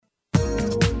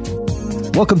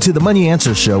Welcome to the Money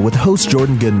Answer Show with host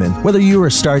Jordan Goodman. Whether you are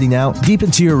starting out, deep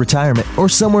into your retirement, or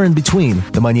somewhere in between,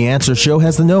 the Money Answer Show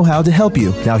has the know-how to help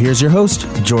you. Now here's your host,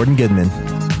 Jordan Goodman.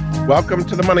 Welcome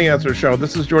to the Money Answer Show.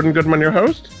 This is Jordan Goodman, your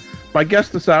host. My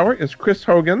guest this hour is Chris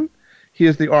Hogan. He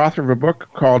is the author of a book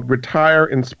called Retire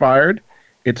Inspired.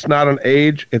 It's not an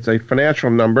age, it's a financial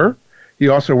number. He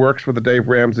also works for the Dave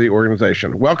Ramsey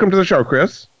organization. Welcome to the show,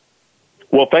 Chris.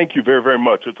 Well, thank you very, very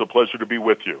much. It's a pleasure to be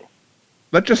with you.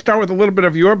 Let's just start with a little bit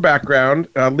of your background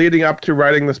leading up to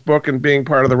writing this book and being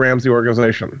part of the Ramsey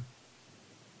organization.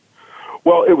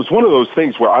 Well, it was one of those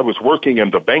things where I was working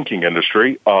in the banking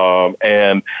industry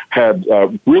and had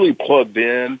really plugged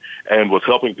in and was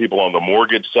helping people on the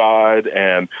mortgage side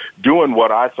and doing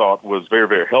what I thought was very,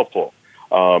 very helpful.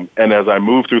 And as I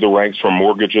moved through the ranks from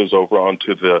mortgages over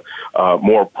onto the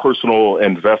more personal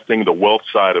investing, the wealth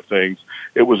side of things,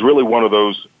 it was really one of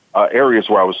those areas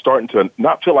where I was starting to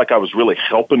not feel like I was really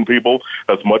helping people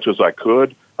as much as I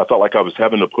could. I felt like I was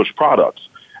having to push products.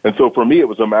 And so for me, it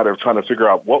was a matter of trying to figure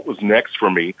out what was next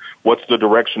for me, what's the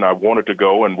direction I wanted to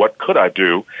go, and what could I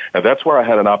do. And that's where I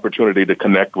had an opportunity to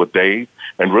connect with Dave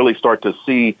and really start to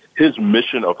see his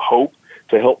mission of hope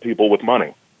to help people with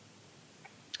money.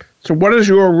 So what is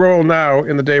your role now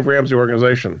in the Dave Ramsey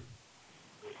organization?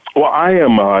 Well, I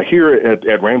am here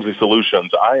at Ramsey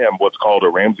Solutions. I am what's called a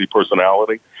Ramsey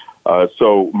personality.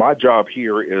 So my job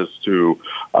here is to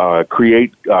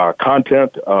create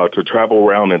content, to travel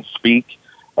around and speak,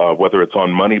 whether it's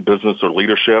on money, business, or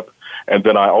leadership. And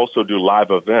then I also do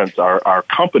live events, our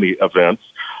company events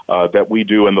that we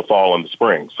do in the fall and the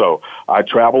spring. So I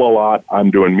travel a lot.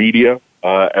 I'm doing media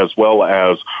as well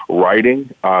as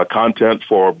writing content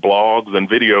for blogs and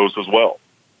videos as well.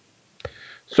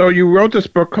 So you wrote this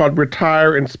book called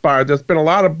Retire Inspired. There's been a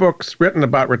lot of books written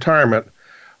about retirement.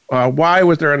 Why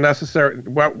was there a necessary?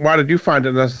 Why did you find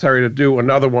it necessary to do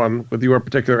another one with your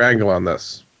particular angle on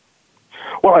this?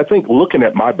 Well, I think looking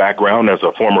at my background as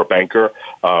a former banker,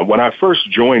 when I first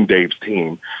joined Dave's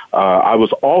team, I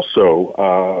was also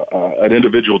an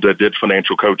individual that did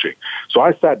financial coaching. So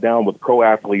I sat down with pro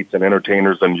athletes and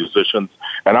entertainers and musicians,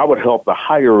 and I would help the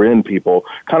higher end people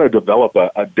kind of develop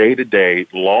a day-to-day,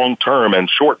 long-term and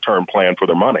short-term plan for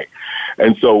their money.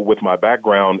 And so with my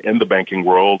background in the banking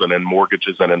world and in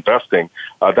mortgages and investing,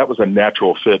 that was a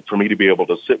natural fit for me to be able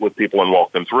to sit with people and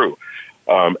walk them through.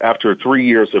 After 3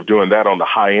 years of doing that on the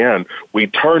high end, we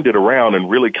turned it around and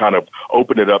really kind of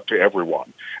opened it up to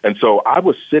everyone. And so I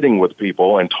was sitting with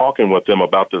people and talking with them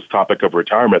about this topic of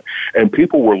retirement, and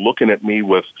people were looking at me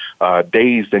with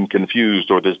dazed and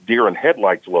confused, or this deer in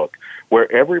headlights look,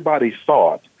 where everybody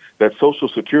thought that Social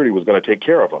Security was going to take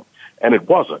care of them, and it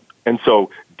wasn't. And so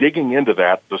digging into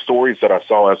that, the stories that I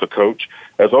saw as a coach,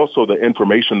 as also the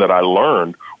information that I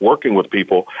learned working with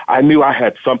people, I knew I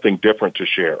had something different to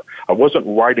share. I wasn't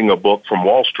writing a book from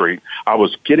Wall Street. I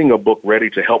was getting a book ready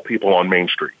to help people on Main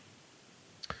Street.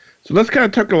 So let's kind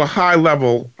of take a high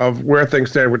level of where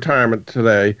things stand in retirement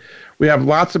today. We have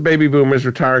lots of baby boomers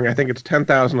retiring. I think it's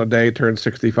 10,000 a day, turn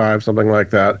 65, something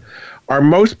like that. Are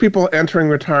most people entering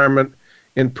retirement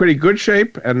in pretty good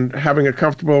shape and having a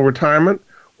comfortable retirement,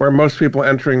 or are most people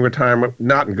entering retirement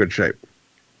not in good shape?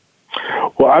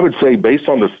 Well, I would say based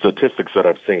on the statistics that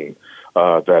I've seen,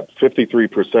 that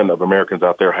 53% of Americans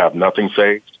out there have nothing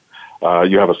saved.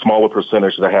 You have a smaller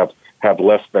percentage that have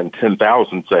less than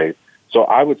 10,000 saved. So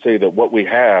I would say that what we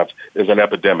have is an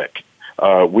epidemic.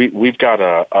 We've got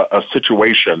a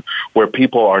situation where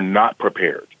people are not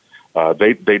prepared.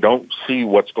 They don't see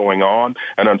what's going on.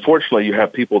 And unfortunately, you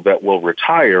have people that will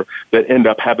retire that end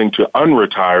up having to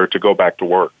unretire to go back to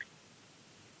work.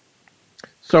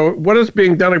 So what is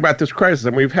being done about this crisis?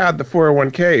 And we've had the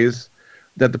 401ks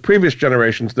that the previous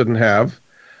generations didn't have.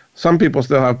 Some people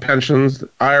still have pensions,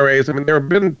 IRAs. I mean, there have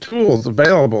been tools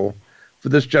available for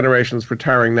this generation's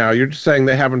retiring now. You're just saying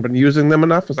they haven't been using them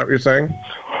enough? Is that what you're saying?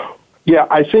 Yeah,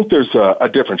 I think there's a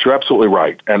difference. You're absolutely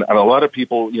right. And a lot of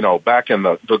people, back in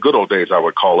the good old days, I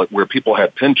would call it, where people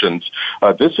had pensions,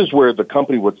 this is where the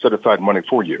company would set aside money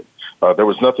for you. There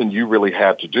was nothing you really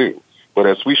had to do. But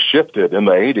as we shifted in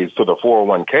the 80s to the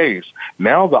 401ks,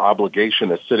 now the obligation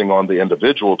is sitting on the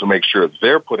individual to make sure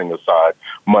they're putting aside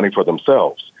money for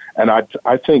themselves. And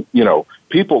I think,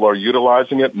 people are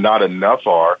utilizing it, not enough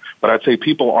are, but I'd say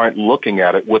people aren't looking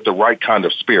at it with the right kind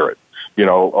of spirit. A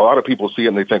lot of people see it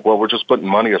and they think, well, we're just putting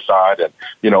money aside and,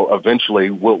 eventually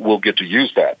we'll get to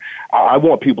use that. I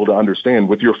want people to understand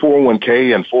with your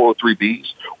 401k and 403bs,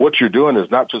 what you're doing is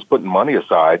not just putting money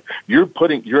aside. You're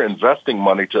investing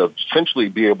money to essentially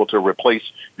be able to replace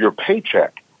your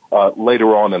paycheck.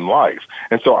 later on in life.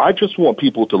 And so I just want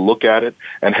people to look at it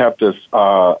and have this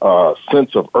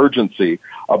sense of urgency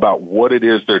about what it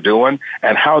is they're doing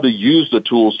and how to use the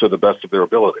tools to the best of their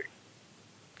ability.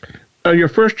 Your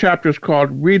first chapter is called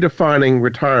Redefining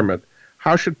Retirement.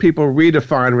 How should people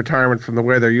redefine retirement from the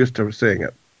way they're used to seeing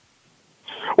it?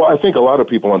 Well, I think a lot of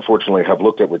people, unfortunately, have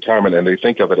looked at retirement and they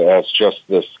think of it as just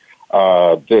this.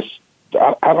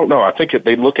 I don't know. I think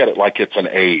they look at it like it's an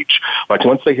age. Like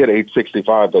once they hit age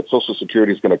 65, that Social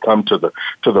Security is going to come to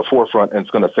the forefront and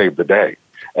it's going to save the day.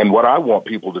 And what I want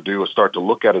people to do is start to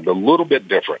look at it a little bit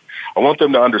different. I want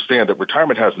them to understand that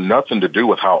retirement has nothing to do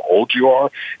with how old you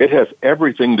are. It has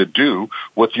everything to do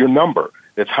with your number.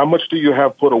 It's how much do you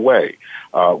have put away?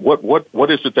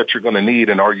 What is it that you're going to need,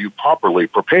 and are you properly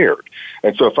prepared?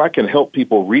 And so if I can help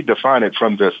people redefine it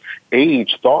from this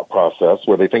age thought process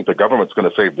where they think the government's going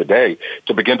to save the day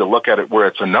to begin to look at it where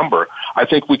it's a number, I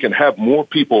think we can have more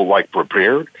people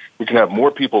prepared. We can have more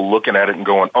people looking at it and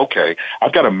going, okay,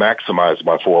 I've got to maximize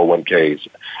my 401ks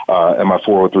and my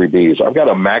 403bs. I've got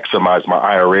to maximize my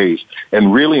IRAs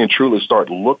and really and truly start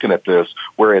looking at this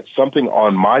where it's something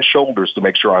on my shoulders to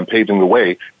make sure I'm paving the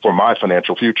way for my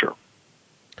financial future.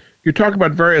 You talk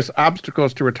about various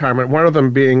obstacles to retirement, one of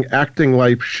them being acting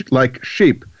like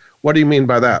sheep. What do you mean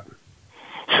by that?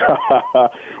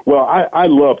 Well, I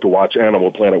love to watch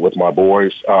Animal Planet with my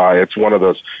boys. It's one of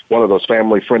those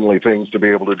family friendly things to be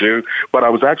able to do. But I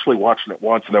was actually watching it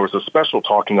once, and there was a special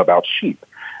talking about sheep.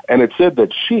 And it said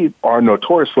that sheep are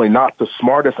notoriously not the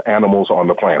smartest animals on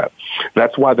the planet.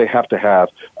 That's why they have to have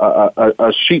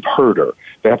a sheep herder.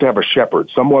 They have to have a shepherd,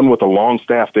 someone with a long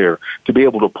staff there to be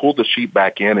able to pull the sheep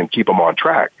back in and keep them on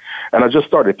track. And I just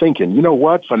started thinking, you know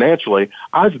what? Financially,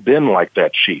 I've been like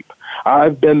that sheep.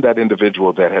 I've been that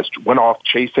individual that has went off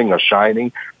chasing a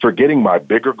shiny, forgetting my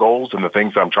bigger goals and the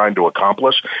things I'm trying to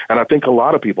accomplish. And I think a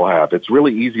lot of people have. It's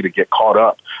really easy to get caught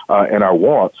up in our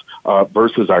wants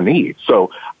versus our needs.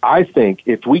 So I think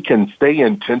if we can stay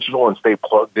intentional and stay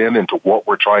plugged into what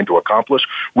we're trying to accomplish,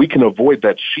 we can avoid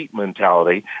that sheep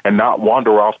mentality and not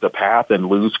wander off the path and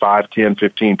lose 5, 10,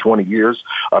 15, 20 years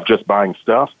of just buying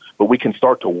stuff. But we can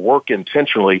start to work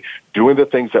intentionally doing the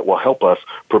things that will help us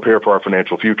prepare for our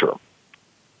financial future.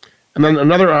 And then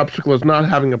another obstacle is not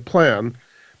having a plan.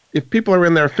 If people are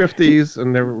in their 50s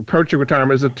and they're approaching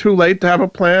retirement, is it too late to have a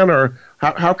plan, or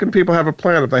how can people have a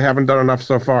plan if they haven't done enough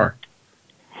so far?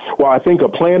 Well, I think a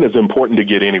plan is important to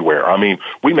get anywhere. I mean,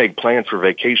 we make plans for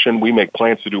vacation. We make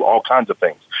plans to do all kinds of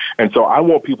things. And so I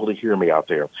want people to hear me out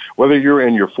there. Whether you're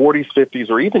in your 40s, 50s,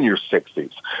 or even your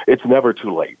 60s, it's never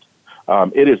too late.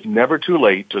 It is never too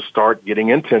late to start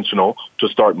getting intentional, to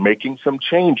start making some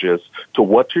changes to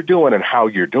what you're doing and how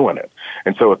you're doing it.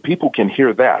 And so if people can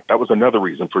hear that, that was another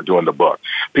reason for doing the book.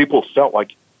 People felt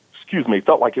like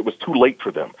it was too late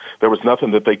for them. There was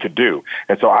nothing that they could do.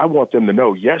 And so I want them to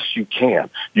know, yes, you can.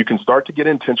 You can start to get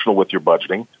intentional with your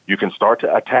budgeting. You can start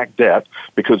to attack debt,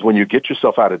 because when you get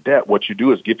yourself out of debt, what you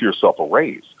do is give yourself a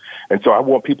raise. And so I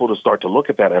want people to start to look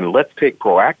at that, and let's take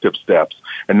proactive steps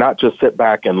and not just sit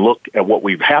back and look at what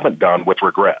we haven't done with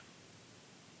regret.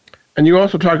 And you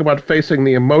also talk about facing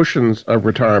the emotions of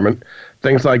retirement,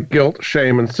 things like guilt,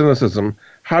 shame, and cynicism.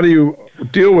 How do you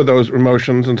deal with those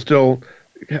emotions and still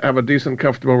have a decent,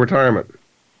 comfortable retirement?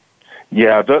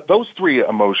 Yeah, those three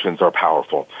emotions are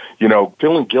powerful. You know,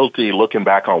 feeling guilty, looking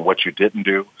back on what you didn't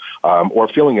do, or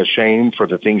feeling ashamed for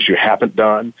the things you haven't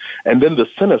done. And then the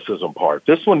cynicism part.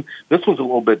 This one's a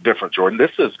little bit different, Jordan.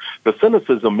 The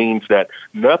cynicism means that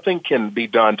nothing can be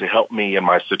done to help me in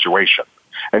my situation.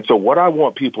 And so what I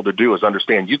want people to do is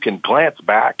understand you can glance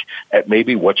back at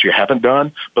maybe what you haven't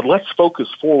done, but let's focus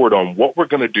forward on what we're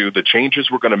going to do, the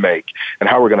changes we're going to make, and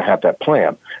how we're going to have that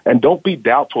plan. And don't be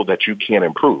doubtful that you can't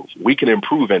improve. We can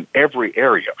improve in every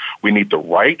area. We need the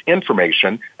right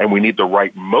information, and we need the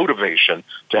right motivation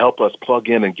to help us plug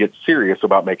in and get serious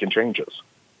about making changes.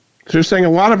 So you're saying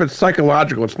a lot of it's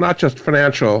psychological. It's not just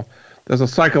financial. There's a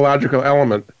psychological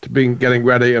element to getting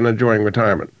ready and enjoying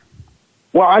retirement.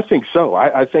 Well, I think so.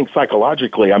 I think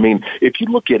psychologically, I mean, if you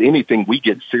look at anything we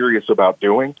get serious about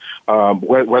doing,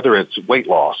 whether it's weight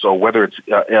loss or whether it's,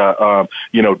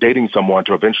 dating someone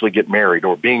to eventually get married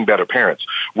or being better parents,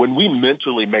 when we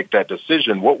mentally make that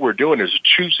decision, what we're doing is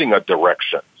choosing a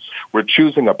direction. We're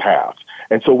choosing a path.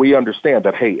 And so we understand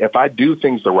that, hey, if I do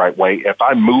things the right way, if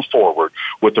I move forward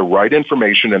with the right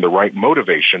information and the right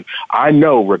motivation, I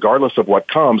know regardless of what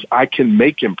comes, I can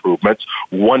make improvements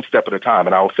one step at a time.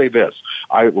 And I will say this,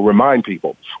 I remind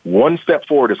people, one step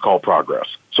forward is called progress.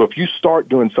 So if you start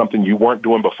doing something you weren't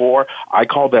doing before, I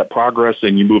call that progress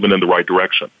and you're moving in the right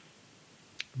direction.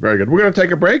 Very good. We're going to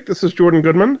take a break. This is Jordan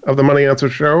Goodman of the Money Answer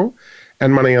Show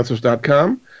and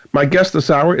MoneyAnswers.com. My guest this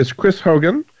hour is Chris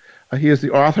Hogan. He is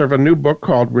the author of a new book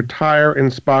called Retire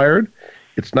Inspired.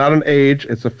 It's not an age,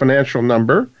 it's a financial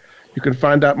number. You can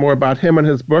find out more about him and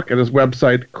his book at his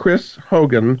website,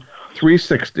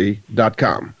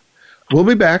 chrishogan360.com. We'll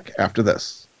be back after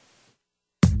this.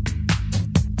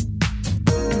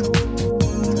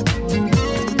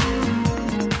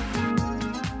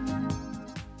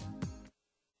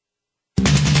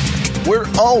 We're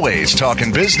always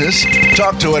talking business.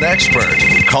 Talk to an expert.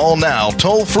 Call now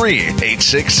toll free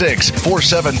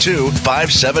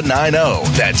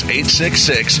 866-472-5790. That's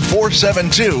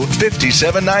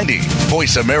 866-472-5790.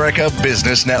 Voice America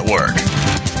Business Network.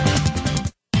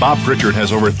 Bob Pritchard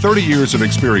has over 30 years of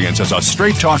experience as a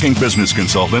straight-talking business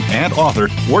consultant and author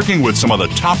working with some of the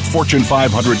top Fortune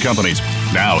 500 companies.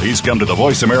 Now he's come to the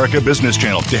Voice America Business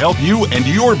Channel to help you and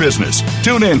your business.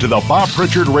 Tune in to the Bob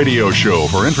Pritchard Radio Show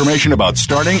for information about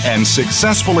starting and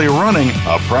successfully running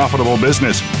a profitable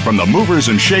business. From the movers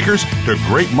and shakers to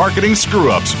great marketing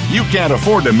screw-ups, you can't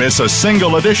afford to miss a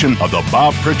single edition of the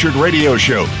Bob Pritchard Radio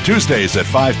Show. Tuesdays at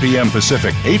 5 p.m.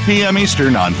 Pacific, 8 p.m.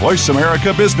 Eastern on Voice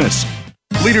America Business.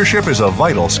 Leadership is a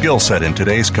vital skill set in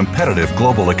today's competitive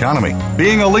global economy.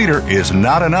 Being a leader is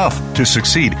not enough. To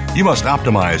succeed, you must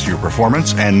optimize your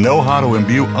performance and know how to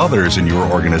imbue others in your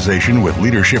organization with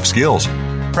leadership skills.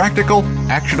 Practical,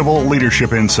 actionable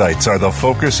leadership insights are the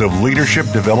focus of Leadership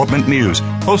Development News,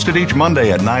 hosted each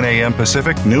Monday at 9 a.m.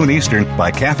 Pacific, noon Eastern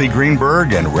by Kathy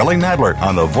Greenberg and Relly Nadler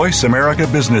on the Voice America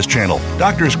Business Channel.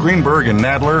 Doctors Greenberg and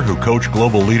Nadler, who coach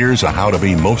global leaders on how to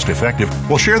be most effective,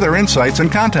 will share their insights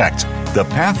and contacts. The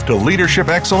path to leadership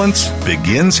excellence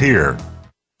begins here.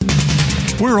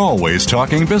 We're always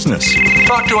talking business.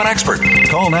 Talk to an expert.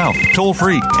 Call now, toll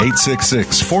free,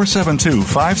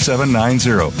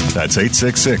 866-472-5790. That's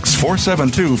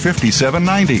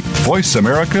 866-472-5790. Voice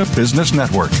America Business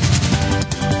Network.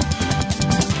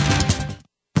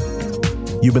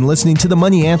 You've been listening to the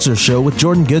Money Answer Show with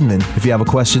Jordan Goodman. If you have a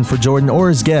question for Jordan or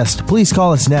his guest, please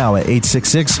call us now at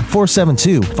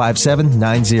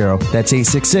 866-472-5790. That's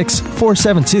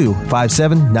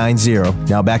 866-472-5790.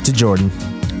 Now back to Jordan.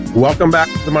 Welcome back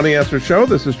to the Money Answer Show.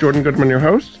 This is Jordan Goodman, your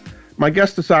host. My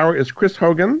guest this hour is Chris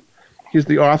Hogan. He's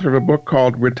the author of a book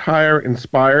called Retire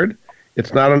Inspired.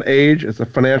 It's not an age, it's a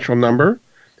financial number.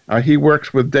 He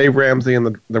works with Dave Ramsey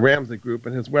and the Ramsey Group,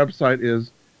 and his website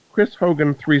is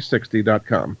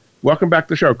chrishogan360.com. Welcome back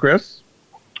to the show, Chris.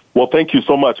 Well, thank you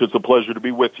so much. It's a pleasure to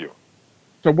be with you.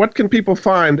 So what can people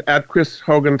find at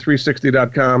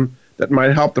chrishogan360.com that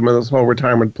might help them in this whole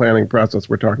retirement planning process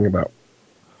we're talking about?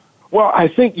 Well, I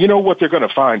think, what they're going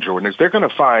to find, Jordan, is they're going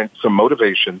to find some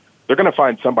motivation. They're going to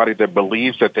find somebody that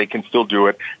believes that they can still do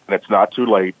it and it's not too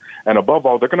late. And above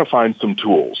all, they're going to find some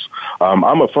tools.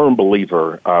 I'm a firm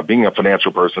believer, being a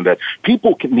financial person, that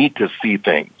people need to see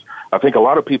things. I think a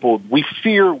lot of people, we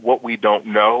fear what we don't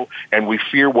know and we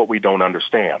fear what we don't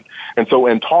understand. And so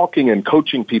in talking and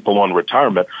coaching people on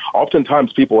retirement,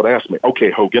 oftentimes people would ask me,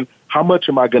 okay, Hogan, how much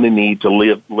am I going to need to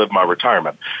live my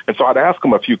retirement? And so I'd ask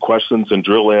them a few questions and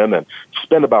drill in and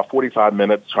spend about 45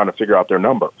 minutes trying to figure out their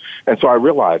number. And so I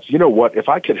realized, if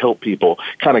I could help people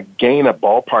kind of gain a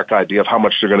ballpark idea of how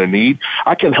much they're going to need,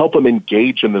 I can help them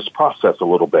engage in this process a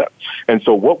little bit. And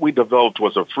so what we developed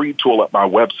was a free tool at my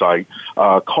website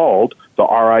called the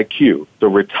RIQ, the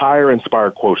Retire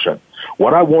Inspired Quotient.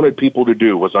 What I wanted people to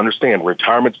do was understand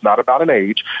retirement's not about an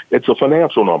age, it's a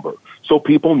financial number. So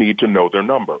people need to know their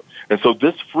number. And so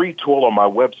this free tool on my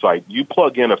website, you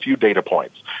plug in a few data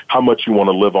points, how much you want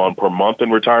to live on per month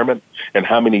in retirement, and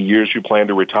how many years you plan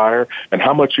to retire, and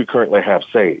how much you currently have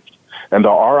saved. And the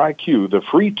RIQ, the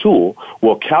free tool,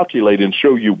 will calculate and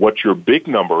show you what your big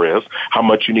number is, how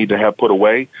much you need to have put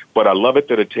away, but I love it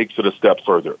that it takes it a step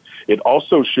further. It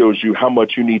also shows you how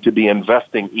much you need to be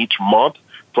investing each month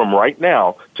from right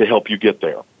now to help you get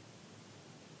there.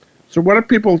 So what if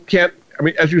people can't,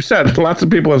 as you said, lots of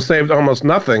people have saved almost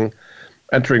nothing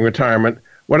entering retirement.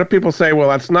 What if people say, well,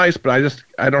 that's nice, but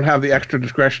I don't have the extra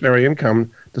discretionary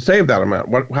income to save that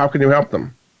amount? How can you help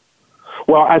them?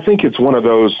 Well, I think it's one of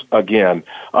those, again,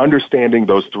 understanding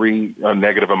those three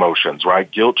negative emotions,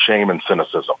 right? Guilt, shame, and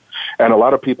cynicism. And a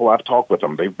lot of people, I've talked with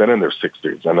them, they've been in their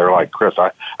 60s, and they're like, Chris,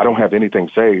 I don't have anything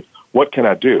saved. What can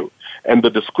I do? And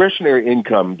the discretionary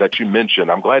income that you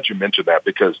mentioned, I'm glad you mentioned that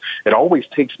because it always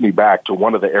takes me back to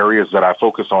one of the areas that I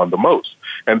focus on the most,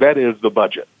 and that is the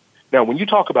budget. Now, when you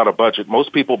talk about a budget,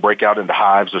 most people break out into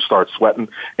hives or start sweating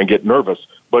and get nervous.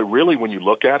 But really, when you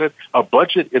look at it, a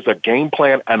budget is a game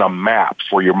plan and a map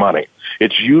for your money.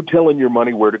 It's you telling your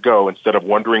money where to go instead of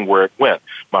wondering where it went.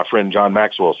 My friend John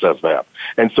Maxwell says that.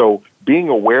 And so being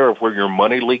aware of where your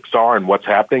money leaks are and what's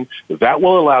happening, that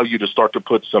will allow you to start to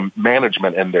put some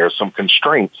management in there, some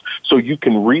constraints, so you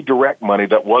can redirect money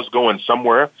that was going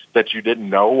somewhere that you didn't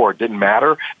know or didn't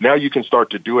matter. Now you can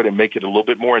start to do it and make it a little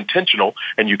bit more intentional,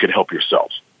 and you can help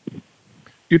yourself.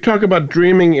 You talk about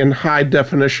dreaming in high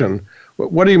definition.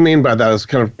 What do you mean by that as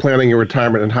kind of planning your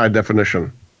retirement in high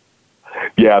definition?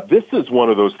 Yeah, this is one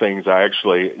of those things I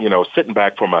actually, sitting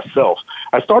back for myself,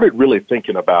 I started really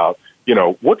thinking about,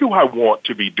 what do I want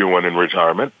to be doing in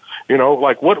retirement?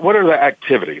 What are the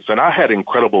activities? And I had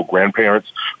incredible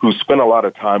grandparents who spent a lot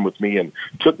of time with me and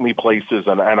took me places,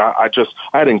 and I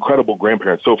had incredible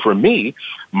grandparents. So for me,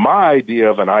 my idea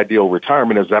of an ideal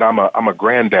retirement is that I'm a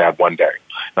granddad one day.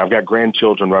 And I've got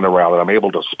grandchildren running around, and I'm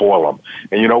able to spoil them.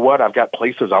 And you know what? I've got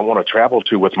places I want to travel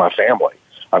to with my family.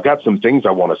 I've got some things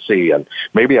I want to see, and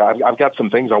maybe I've got some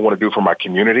things I want to do for my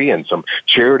community and some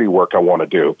charity work I want to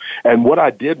do. And what I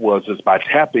did was by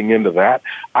tapping into that,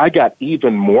 I got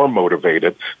even more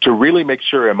motivated to really make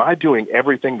sure, am I doing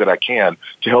everything that I can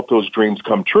to help those dreams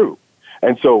come true?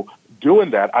 And so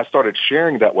doing that, I started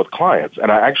sharing that with clients,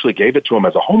 and I actually gave it to them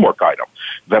as a homework item,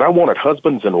 that I wanted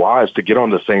husbands and wives to get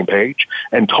on the same page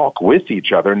and talk with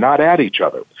each other, not at each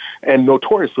other. And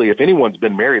notoriously, if anyone's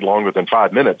been married longer than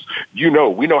 5 minutes, we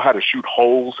know how to shoot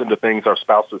holes into things our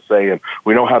spouses say, and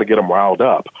we know how to get them riled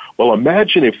up. Well,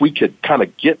 imagine if we could kind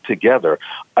of get together,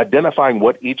 identifying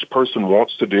what each person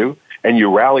wants to do, and you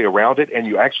rally around it, and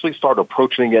you actually start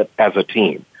approaching it as a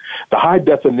team. The high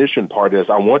definition part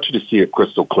is I want you to see it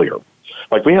crystal clear.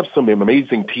 Like, we have some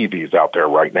amazing TVs out there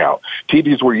right now.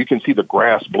 TVs where you can see the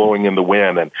grass blowing in the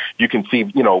wind, and you can see,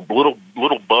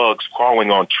 little bugs crawling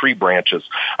on tree branches.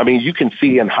 I mean, you can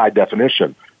see in high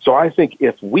definition. So I think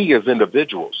if we as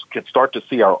individuals could start to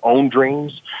see our own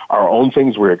dreams, our own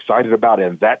things we're excited about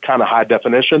in that kind of high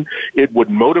definition, it would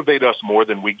motivate us more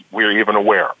than we're even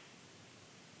aware.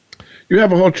 You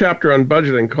have a whole chapter on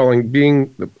budgeting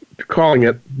calling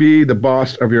it Be the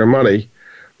Boss of Your Money.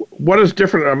 What is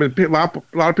different? I mean, a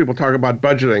lot of people talk about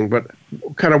budgeting, but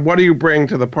kind of what do you bring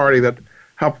to the party that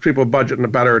helps people budget in a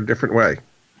better, different way?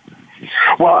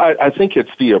 Well, I think it's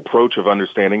the approach of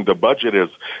understanding the budget is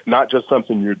not just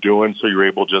something you're doing so you're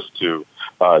able just to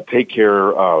take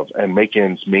care of and make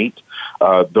ends meet.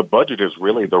 The budget is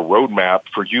really the roadmap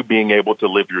for you being able to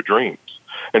live your dreams.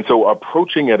 And so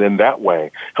approaching it in that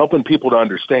way, helping people to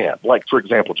understand. Like, for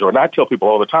example, Jordan, I tell people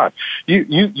all the time,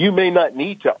 you may not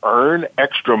need to earn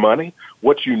extra money.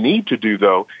 What you need to do,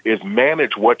 though, is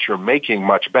manage what you're making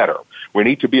much better. We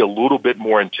need to be a little bit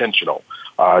more intentional,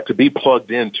 to be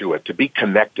plugged into it, to be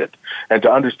connected, and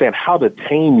to understand how to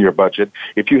tame your budget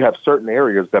if you have certain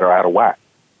areas that are out of whack.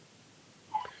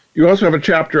 You also have a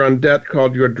chapter on debt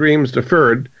called Your Dreams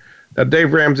Deferred.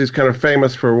 Dave Ramsey's kind of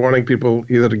famous for wanting people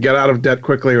either to get out of debt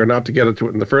quickly or not to get into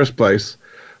it in the first place.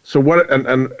 So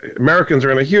and Americans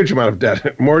are in a huge amount of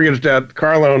debt: mortgage debt,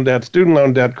 car loan debt, student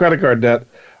loan debt, credit card debt.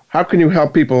 How can you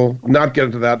help people not get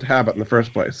into that habit in the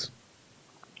first place?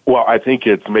 Well, I think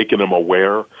it's making them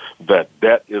aware that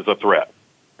debt is a threat.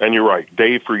 And you're right.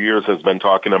 Dave for years has been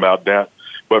talking about debt.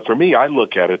 But for me, I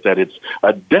look at it that it's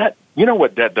a debt. You know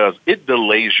what debt does? It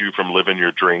delays you from living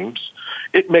your dreams.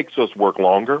 It makes us work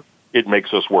longer. It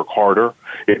makes us work harder.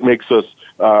 It makes us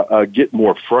get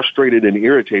more frustrated and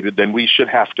irritated than we should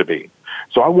have to be.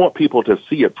 So I want people to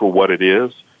see it for what it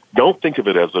is. Don't think of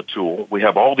it as a tool. We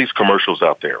have all these commercials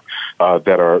out there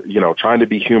that are, trying to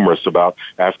be humorous about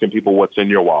asking people what's in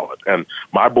your wallet. And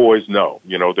my boys know,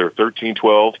 they're 13,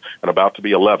 12, and about to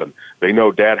be 11. They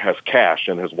know dad has cash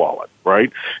in his wallet,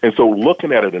 right? And so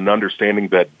looking at it and understanding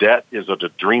that debt is a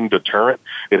dream deterrent,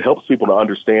 it helps people to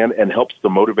understand and helps to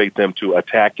motivate them to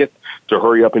attack it, to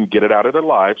hurry up and get it out of their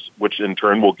lives, which in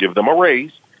turn will give them a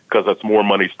raise, because that's more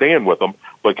money staying with them,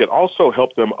 but can also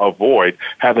help them avoid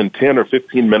having 10 or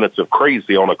 15 minutes of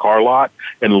crazy on a car lot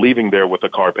and leaving there with a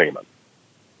car payment.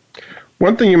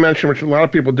 One thing you mentioned, which a lot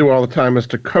of people do all the time, is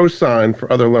to co-sign for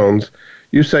other loans.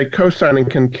 You say co-signing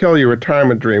can kill your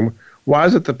retirement dream. Why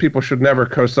is it that people should never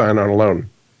co-sign on a loan?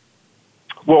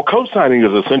 Well, co-signing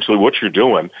is essentially what you're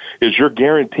doing is you're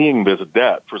guaranteeing this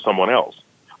debt for someone else.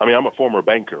 I mean, I'm a former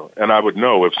banker, and I would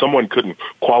know if someone couldn't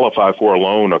qualify for a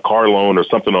loan, a car loan, or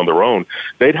something on their own,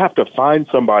 they'd have to find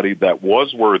somebody that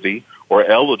was worthy or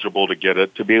eligible to get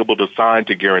it to be able to sign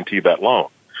to guarantee that loan.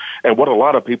 And what a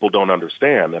lot of people don't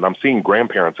understand, and I'm seeing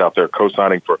grandparents out there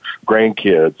co-signing for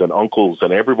grandkids and uncles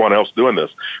and everyone else doing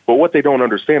this, but what they don't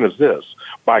understand is this.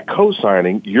 By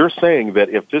co-signing, you're saying that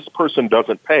if this person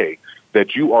doesn't pay,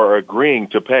 that you are agreeing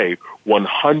to pay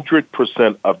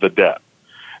 100% of the debt.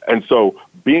 And so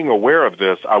being aware of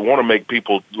this, I want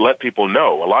to let people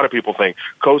know. A lot of people think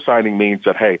co-signing means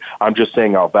that, hey, I'm just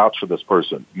saying I'll vouch for this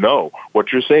person. No,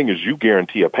 what you're saying is you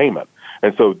guarantee a payment.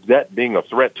 And so that being a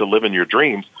threat to living your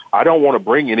dreams, I don't want to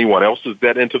bring anyone else's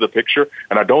debt into the picture,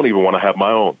 and I don't even want to have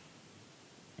my own.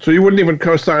 So you wouldn't even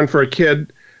co-sign for a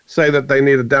kid, say that they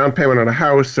need a down payment on a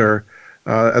house, or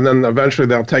and then eventually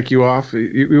they'll take you off?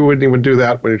 You wouldn't even do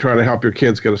that when you're trying to help your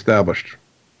kids get established?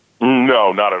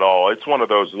 No, not at all. It's one of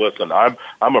those, listen, I'm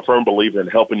a firm believer in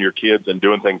helping your kids and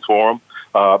doing things for them.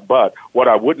 But what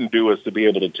I wouldn't do is to be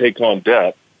able to take on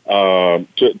debt,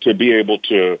 to be able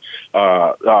to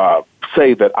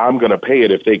say that I'm going to pay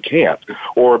it if they can't,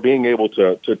 or being able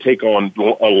to take on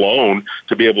a loan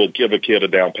to be able to give a kid a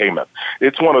down payment.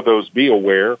 It's one of those, be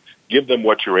aware, give them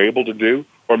what you're able to do,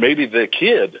 or maybe the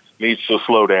kid needs to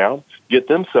slow down, get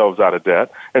themselves out of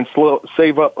debt, and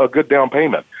save up a good down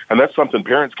payment. And that's something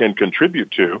parents can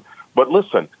contribute to. But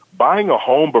listen, buying a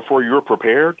home before you're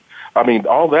prepared, I mean,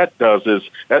 all that does is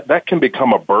that can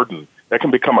become a burden. That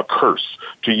can become a curse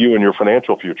to you and your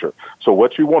financial future. So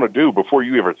what you want to do before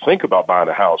you ever think about buying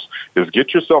a house is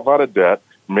get yourself out of debt,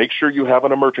 make sure you have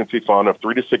an emergency fund of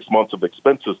 3 to 6 months of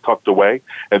expenses tucked away,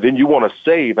 and then you want to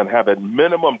save and have a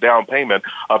minimum down payment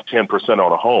of 10%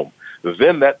 on a home.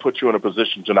 Then that puts you in a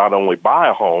position to not only buy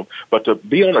a home, but to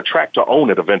be on a track to own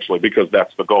it eventually, because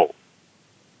that's the goal.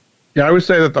 Yeah, I would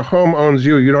say that the home owns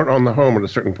you. You don't own the home at a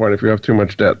certain point if you have too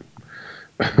much debt.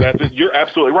 You're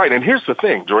absolutely right. And here's the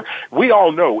thing, Jordan. We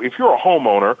all know if you're a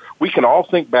homeowner, we can all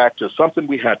think back to something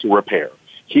we had to repair.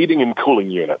 Heating and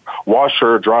cooling unit,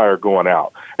 washer, dryer going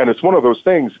out. And it's one of those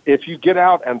things, if you get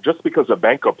out and just because a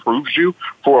bank approves you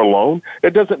for a loan,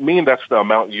 it doesn't mean that's the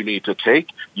amount you need to take.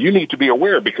 You need to be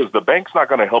aware because the bank's not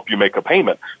going to help you make a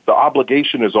payment. The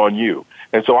obligation is on you.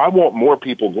 And so I want more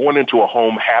people going into a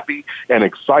home happy and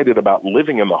excited about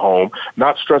living in the home,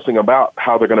 not stressing about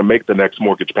how they're going to make the next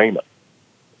mortgage payment.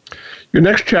 Your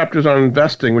next chapter is on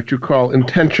investing, which you call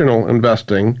intentional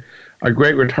investing. A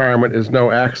great retirement is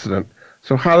no accident.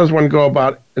 So how does one go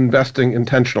about investing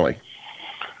intentionally?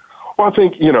 Well, I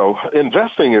think,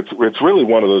 investing, it's really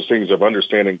one of those things of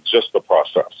understanding just the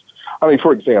process. I mean,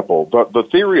 for example, the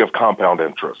theory of compound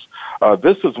interest.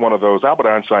 This is one of those, Albert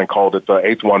Einstein called it the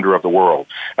eighth wonder of the world.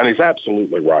 And he's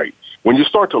absolutely right. When you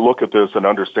start to look at this and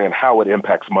understand how it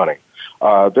impacts money,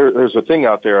 there's a thing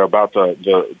out there about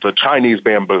the Chinese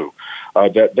bamboo.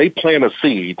 That they plant a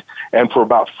seed, and for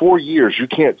about 4 years, you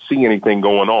can't see anything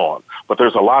going on. But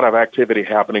there's a lot of activity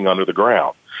happening under the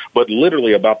ground. But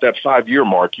literally about that 5-year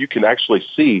mark, you can actually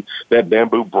see that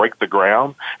bamboo break the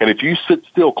ground. And if you sit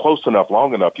still close enough,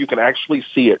 long enough, you can actually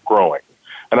see it growing.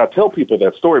 And I tell people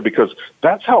that story because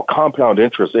that's how compound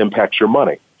interest impacts your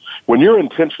money. When you're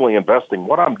intentionally investing,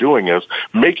 what I'm doing is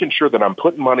making sure that I'm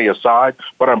putting money aside,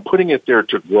 but I'm putting it there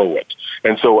to grow it.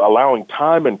 And so allowing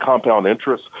time and compound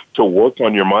interest to work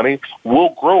on your money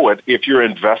will grow it if you're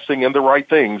investing in the right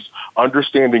things,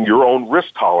 understanding your own risk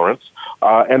tolerance,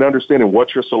 and understanding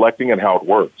what you're selecting and how it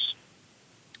works.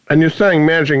 And you're saying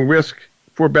managing risk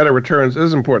for better returns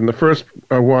is important. The first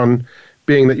one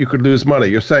being that you could lose money.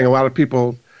 You're saying a lot of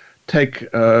people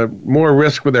take more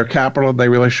risk with their capital than they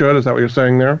really should. Is that what you're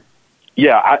saying there?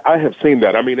 Yeah, I have seen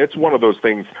that. I mean, it's one of those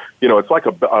things, it's like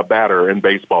a batter in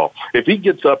baseball. If he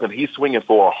gets up and he's swinging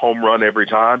for a home run every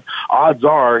time, odds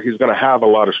are he's going to have a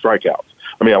lot of strikeouts.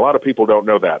 I mean, a lot of people don't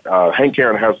know that. Hank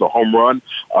Aaron has the home run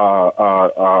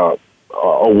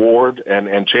award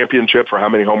and championship for how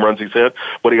many home runs he's hit,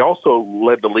 but he also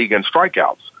led the league in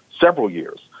strikeouts several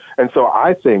years. And so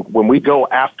I think when we go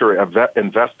after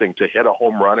investing to hit a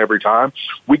home run every time,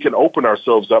 we can open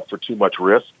ourselves up for too much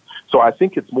risk. So I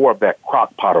think it's more of that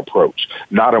crock pot approach,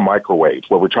 not a microwave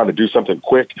where we're trying to do something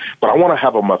quick. But I want to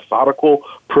have a methodical,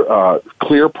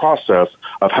 clear process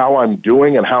of how I'm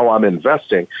doing and how I'm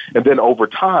investing. And then over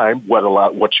time,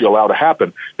 what you allow to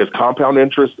happen is compound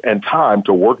interest and time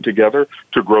to work together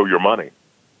to grow your money.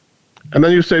 And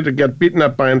then you say to get beaten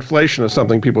up by inflation is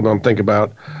something people don't think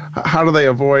about. How do they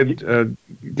avoid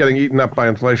getting eaten up by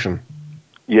inflation?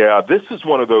 Yeah, this is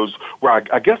one of those where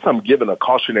I guess I'm giving a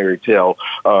cautionary tale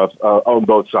on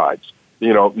both sides.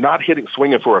 Not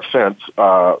swinging for a fence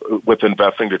with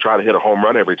investing to try to hit a home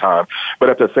run every time. But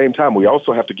at the same time, we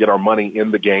also have to get our money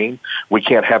in the game. We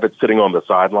can't have it sitting on the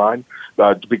sideline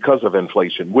because of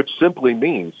inflation, which simply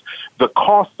means the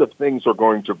cost of things are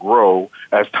going to grow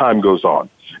as time goes on.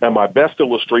 And my best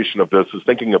illustration of this is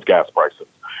thinking of gas prices.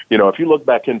 If you look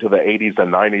back into the 80s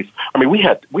and 90s, I mean, we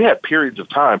had periods of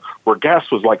time where gas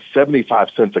was like 75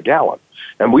 cents a gallon.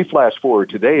 And we flash forward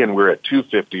today and we're at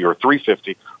 $2.50 or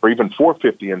 $3.50 or even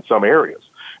 $4.50 in some areas.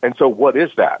 And so what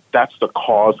is that? That's the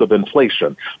cause of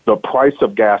inflation. The price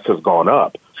of gas has gone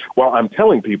up. Well, I'm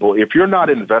telling people, if you're not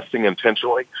investing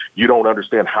intentionally, you don't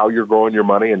understand how you're growing your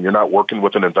money, and you're not working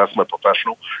with an investment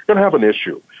professional, you're going to have an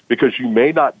issue, because you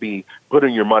may not be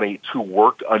putting your money to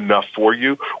work enough for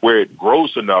you where it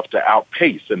grows enough to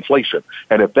outpace inflation.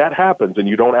 And if that happens and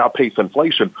you don't outpace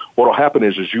inflation, what will happen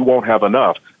is you won't have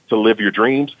enough to live your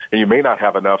dreams, and you may not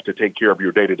have enough to take care of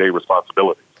your day-to-day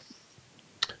responsibilities.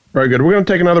 Very good. We're going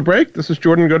to take another break. This is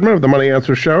Jordan Goodman of the Money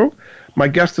Answer Show. My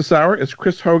guest this hour is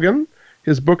Chris Hogan.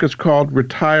 His book is called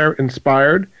Retire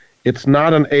Inspired. It's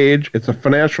not an age, it's a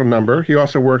financial number. He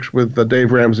also works with the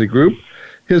Dave Ramsey Group.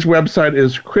 His website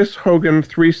is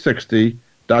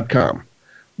chrishogan360.com.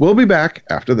 We'll be back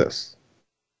after this.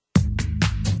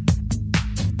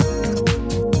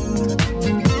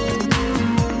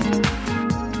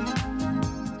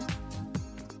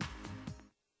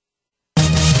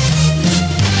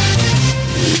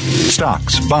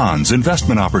 Stocks, bonds,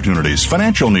 investment opportunities,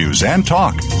 financial news, and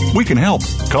talk. We can help.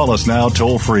 Call us now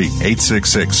toll free,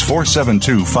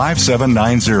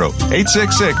 866-472-5790.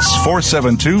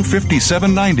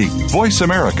 866-472-5790. Voice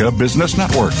America Business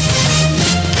Network.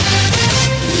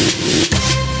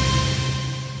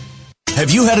 Have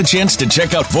you had a chance to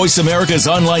check out Voice America's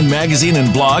online magazine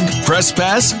and blog, Press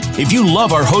Pass? If you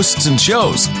love our hosts and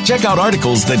shows, check out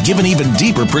articles that give an even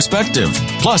deeper perspective.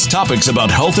 Plus topics about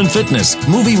health and fitness,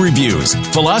 movie reviews,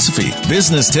 philosophy,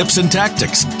 business tips and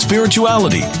tactics,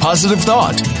 spirituality, positive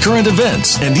thought, current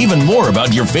events, and even more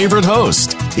about your favorite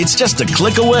host. It's just a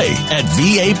click away at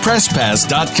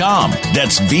vapresspass.com.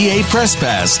 That's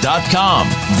vapresspass.com.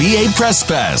 VA Press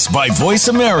Pass by Voice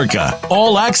America.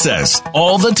 All access,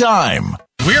 all the time.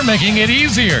 We're making it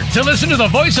easier to listen to the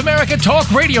Voice America Talk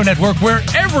Radio Network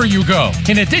wherever you go.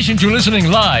 In addition to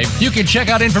listening live, you can check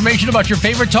out information about your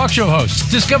favorite talk show hosts,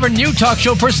 discover new talk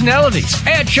show personalities,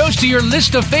 add shows to your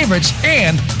list of favorites,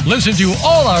 and listen to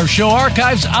all our show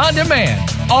archives on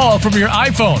demand. All from your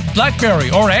iPhone,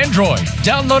 BlackBerry, or Android.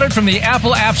 Download it from the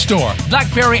Apple App Store,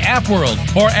 BlackBerry App World,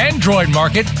 or Android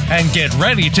Market, and get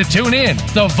ready to tune in.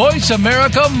 The Voice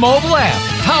America mobile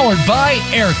app, powered by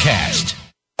Aircast.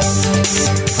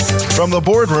 From the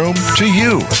boardroom to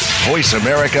you, Voice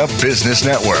America Business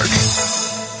Network.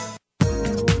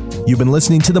 You've been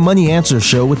listening to the Money Answer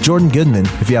Show with Jordan Goodman.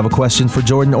 If you have a question for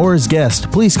Jordan or his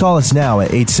guest, please call us now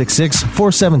at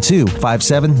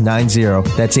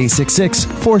 866-472-5790. That's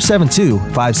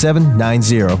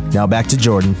 866-472-5790. Now back to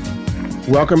Jordan.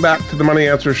 Welcome back to the Money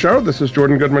Answer Show. This is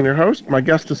Jordan Goodman, your host. My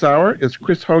guest this hour is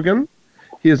Chris Hogan.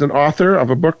 He is an author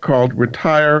of a book called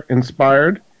Retire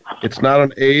Inspired. It's not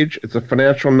an age, it's a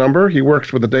financial number. He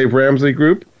works with the Dave Ramsey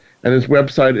Group, and his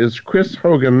website is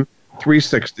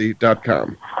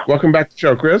chrishogan360.com. Welcome back to the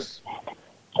show, Chris.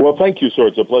 Well, thank you, sir.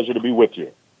 It's a pleasure to be with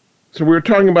you. So we were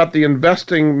talking about the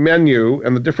investing menu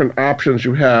and the different options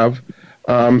you have.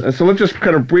 And so let's just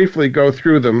kind of briefly go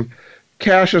through them.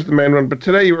 Cash is the main one, but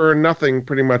today you earn nothing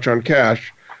pretty much on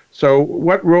cash. So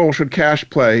what role should cash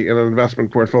play in an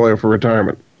investment portfolio for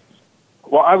retirement?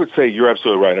 Well, I would say you're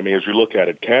absolutely right. I mean, as you look at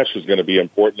it, cash is going to be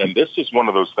important. And this is one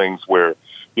of those things where,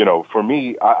 you know, for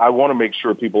me, I want to make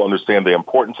sure people understand the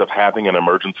importance of having an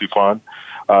emergency fund,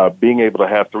 being able to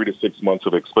have 3 to 6 months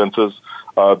of expenses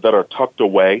that are tucked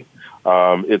away.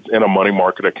 It's in a money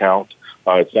market account.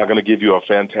 It's not going to give you a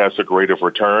fantastic rate of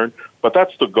return, but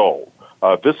that's the goal.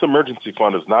 This emergency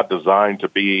fund is not designed to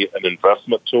be an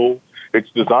investment tool. It's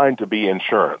designed to be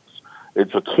insurance.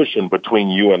 It's a cushion between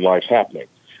you and life happening.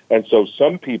 And so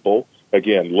some people,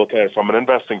 again, look at it from an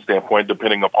investing standpoint,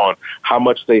 depending upon how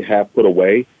much they have put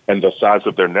away and the size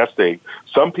of their nest egg.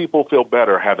 Some people feel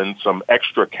better having some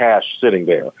extra cash sitting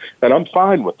there. And I'm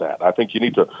fine with that. I think you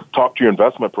need to talk to your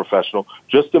investment professional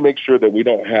just to make sure that we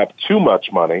don't have too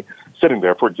much money sitting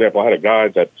there. For example, I had a guy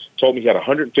that told me he had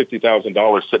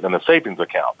 $150,000 sitting in a savings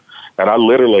account. And I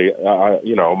literally,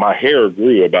 my hair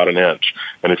grew about an inch.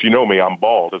 And if you know me, I'm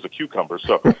bald as a cucumber.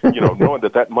 So, knowing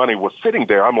that money was sitting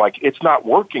there, I'm like, it's not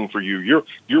working for you.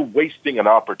 You're wasting an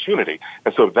opportunity.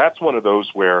 And so that's one of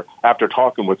those where, after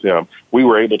talking with him, we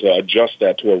were able to adjust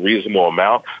that to a reasonable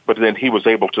amount. But then he was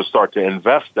able to start to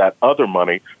invest that other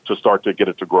money to start to get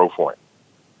it to grow for him.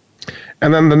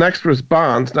 And then the next was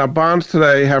bonds. Now, bonds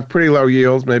today have pretty low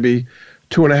yields, maybe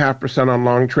 2.5% on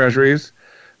long treasuries.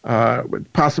 With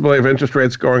possibility of interest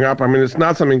rates going up. I mean, it's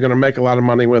not something you're going to make a lot of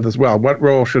money with as well. What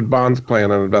role should bonds play in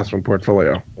an investment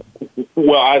portfolio?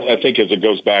 Well, I think as it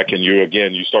goes back and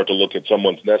you start to look at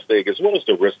someone's nest egg as well as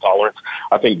their risk tolerance,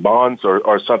 I think bonds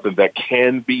are something that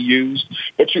can be used.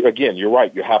 But you're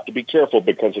right. You have to be careful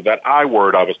because of that I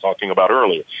word I was talking about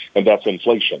earlier, and that's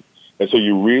inflation. And so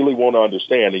you really want to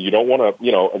understand, and you don't want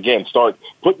to, again, start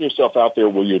putting yourself out there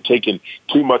where you're taking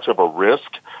too much of a risk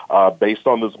based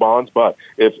on those bonds. But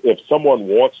if someone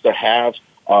wants to have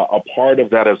a part of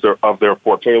that as their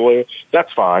portfolio,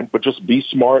 that's fine. But just be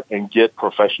smart and get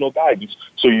professional guidance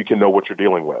so you can know what you're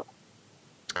dealing with.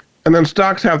 And then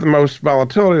stocks have the most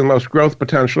volatility and most growth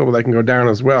potential, but they can go down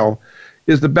as well.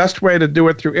 Is the best way to do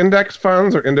it through index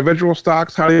funds or individual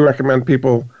stocks? How do you recommend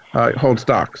people hold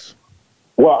stocks?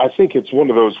 Well, I think it's one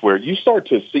of those where you start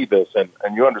to see this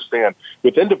and you understand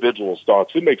with individual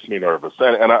stocks, it makes me nervous.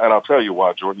 And I'll tell you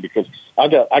why, Jordan, because I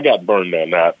got burned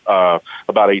on that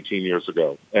about 18 years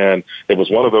ago. And it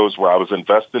was one of those where I was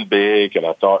investing big and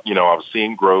I thought, I was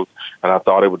seeing growth and I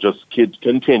thought it would just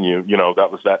continue.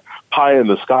 That was that pie in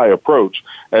the sky approach.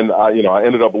 And I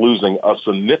ended up losing a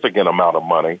significant amount of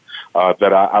money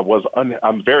that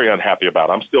I'm very unhappy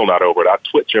about. I'm still not over it. I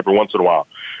twitch every once in a while.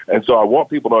 And so I want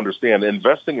people to understand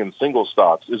investing in single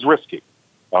stocks is risky.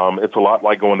 It's a lot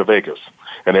like going to Vegas.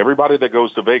 And everybody that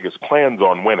goes to Vegas plans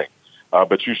on winning.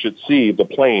 But you should see the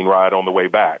plane ride on the way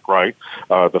back, right?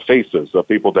 The faces of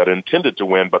people that intended to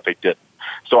win, but they didn't.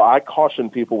 So I caution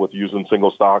people with using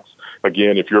single stocks.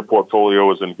 Again, if your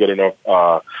portfolio is in good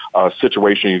enough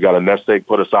situation, you got a nest egg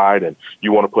put aside and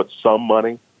you want to put some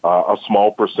money, a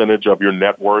small percentage of your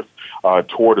net worth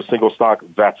toward a single stock,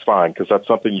 that's fine because that's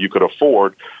something you could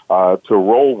afford to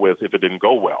roll with if it didn't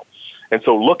go well. And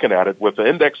so looking at it with the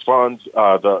index funds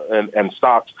and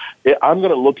stocks, I'm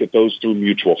going to look at those through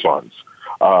mutual funds.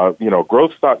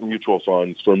 Growth stock mutual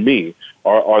funds for me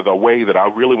are the way that I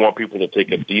really want people to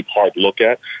take a deep, hard look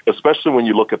at, especially when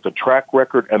you look at the track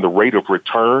record and the rate of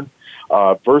return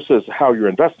versus how you're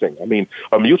investing. I mean,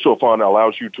 a mutual fund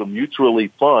allows you to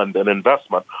mutually fund an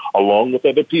investment along with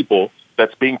other people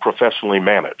that's being professionally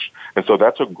managed. And so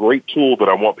that's a great tool that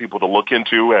I want people to look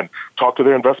into and talk to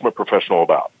their investment professional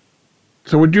about.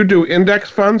 So would you do index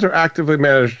funds or actively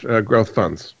managed growth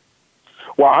funds?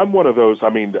 Well, I'm one of those. I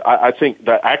mean, I think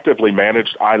that actively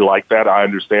managed, I like that. I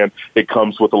understand it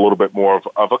comes with a little bit more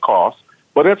of a cost.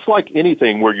 But it's like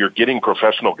anything where you're getting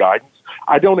professional guidance.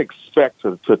 I don't expect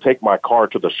to take my car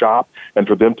to the shop and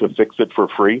for them to fix it for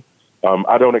free.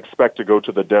 I don't expect to go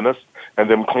to the dentist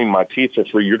and them clean my teeth for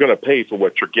free. You're going to pay for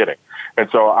what you're getting. And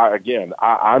so,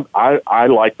 I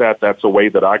like that. That's the way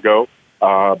that I go.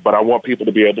 But I want people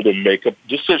to be able to make a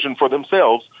decision for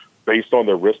themselves based on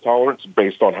their risk tolerance,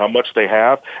 based on how much they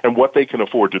have, and what they can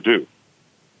afford to do.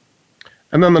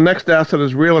 And then the next asset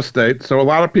is real estate. So a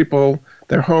lot of people,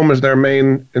 their home is their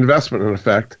main investment, in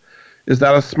effect. Is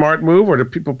that a smart move, or do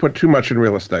people put too much in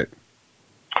real estate?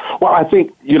 Well, I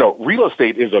think, real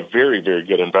estate is a very, very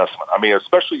good investment. I mean,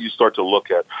 especially you start to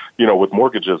look at, with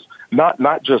mortgages, not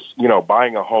just,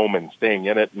 buying a home and staying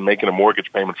in it and making a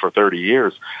mortgage payment for 30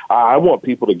 years. I want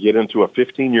people to get into a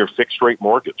 15-year fixed rate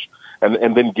mortgage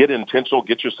and then get intentional,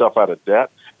 get yourself out of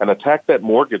debt and attack that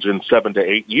mortgage in 7 to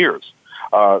 8 years.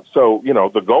 So,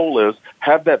 the goal is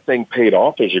have that thing paid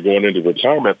off as you're going into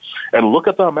retirement and look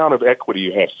at the amount of equity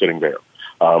you have sitting there.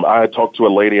 I had talked to a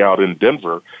lady out in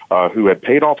Denver who had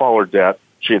paid off all her debt.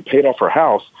 She had paid off her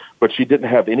house, but she didn't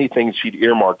have anything she'd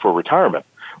earmarked for retirement.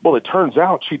 Well, it turns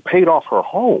out she paid off her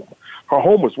home. Her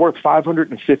home was worth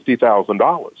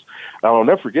 $550,000. Now, I'll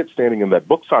never forget standing in that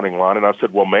book signing line, and I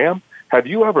said, well, ma'am, have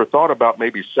you ever thought about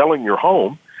maybe selling your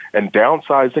home and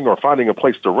downsizing or finding a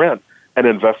place to rent and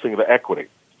investing the equity?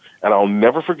 And I'll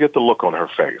never forget the look on her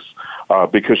face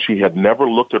because she had never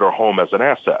looked at her home as an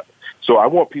asset. So I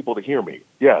want people to hear me.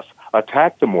 Yes,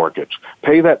 attack the mortgage,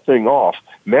 pay that thing off.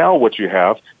 Now what you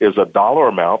have is a dollar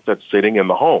amount that's sitting in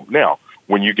the home. Now,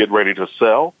 when you get ready to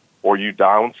sell or you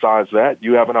downsize that,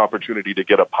 you have an opportunity to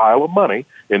get a pile of money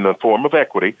in the form of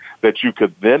equity that you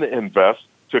could then invest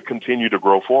to continue to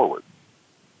grow forward.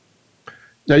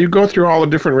 Now, you go through all the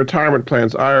different retirement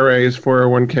plans, IRAs,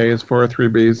 401ks,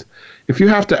 403bs. If you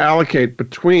have to allocate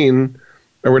between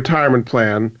a retirement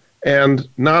plan and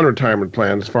non-retirement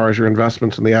plan as far as your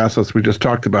investments and the assets we just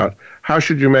talked about, how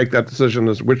should you make that decision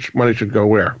as which money should go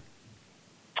where?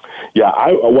 Yeah,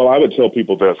 I would tell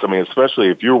people this. I mean, especially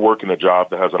if you're working a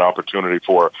job that has an opportunity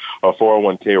for a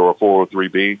 401k or a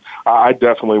 403b, I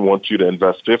definitely want you to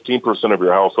invest 15% of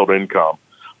your household income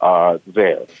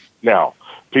there. Now,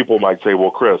 people might say,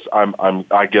 well, Chris,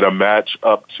 I get a match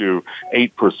up to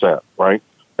 8%, right?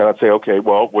 And I'd say, okay,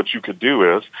 well, what you could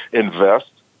do is invest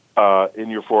in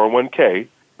your 401k,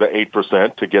 the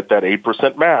 8% to get that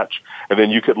 8% match. And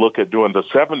then you could look at doing the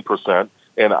 7%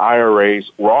 in IRAs,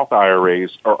 Roth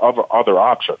IRAs, or other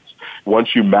options. Once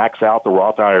you max out the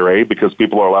Roth IRA, because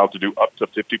people are allowed to do up to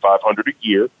 $5,500 a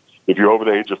year. If you're over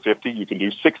the age of 50, you can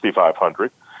do $6,500.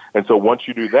 And so once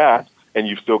you do that, and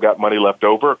you've still got money left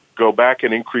over, go back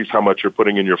and increase how much you're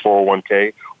putting in your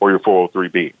 401k or your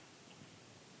 403b.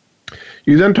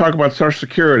 You then talk about Social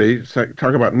Security,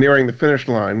 talk about nearing the finish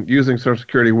line, using Social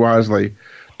Security wisely.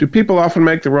 Do people often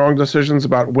make the wrong decisions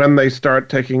about when they start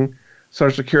taking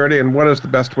Social Security, and what is the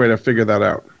best way to figure that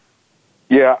out?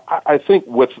 Yeah, I think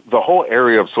with the whole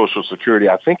area of Social Security,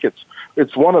 I think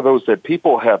it's one of those that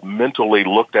people have mentally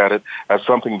looked at it as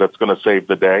something that's going to save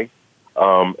the day,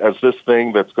 as this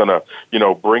thing that's going to,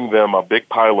 bring them a big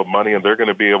pile of money, and they're going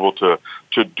to be able to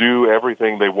do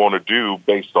everything they want to do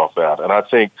based off that. And I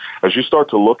think as you start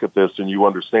to look at this and you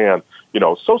understand,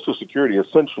 Social Security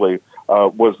essentially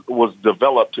was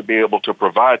developed to be able to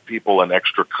provide people an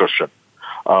extra cushion.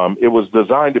 It was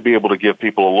designed to be able to give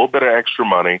people a little bit of extra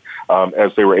money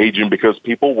as they were aging because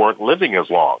people weren't living as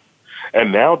long.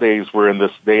 And nowadays we're in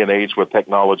this day and age with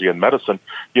technology and medicine,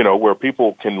 where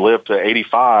people can live to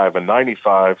 85 and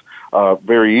 95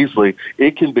 very easily.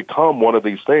 It can become one of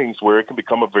these things where it can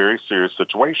become a very serious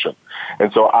situation.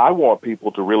 And so I want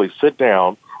people to really sit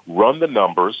down, run the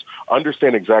numbers,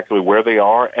 understand exactly where they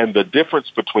are and the difference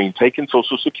between taking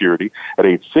Social Security at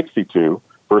age 62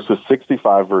 versus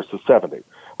 65 versus 70.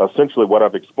 Essentially, what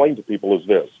I've explained to people is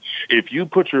this. If you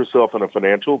put yourself in a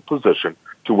financial position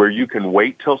to where you can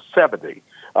wait till 70,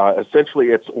 essentially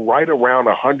it's right around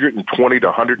 120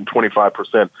 to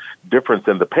 125% difference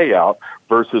in the payout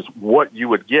versus what you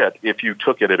would get if you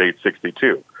took it at age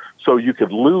 62. So you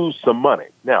could lose some money.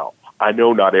 Now, I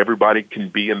know not everybody can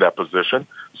be in that position.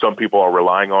 Some people are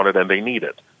relying on it and they need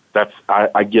it.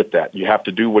 I get that. You have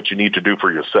to do what you need to do for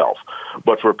yourself.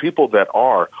 But for people that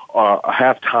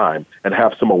have time and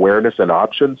have some awareness and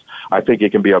options, I think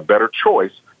it can be a better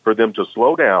choice for them to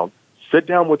slow down, sit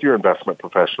down with your investment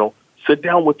professional, sit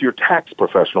down with your tax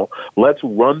professional. Let's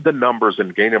run the numbers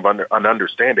and gain an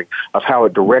understanding of how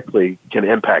it directly can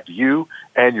impact you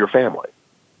and your family.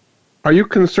 Are you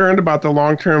concerned about the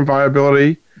long-term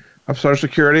viability of Social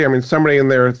Security? I mean, somebody in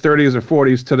their 30s or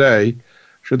 40s today,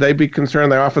 should they be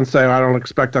concerned? They often say, I don't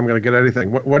expect I'm going to get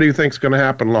anything. What do you think is going to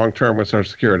happen long-term with Social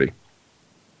Security?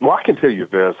 Well, I can tell you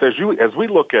this. As we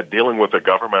look at dealing with the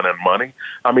government and money,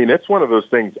 I mean, it's one of those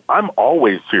things I'm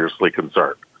always seriously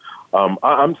concerned.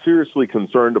 I'm seriously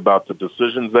concerned about the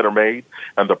decisions that are made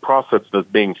and the process that's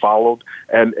being followed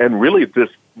and really this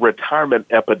retirement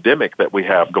epidemic that we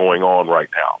have going on right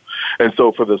now. And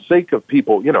so for the sake of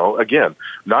people, again,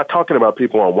 not talking about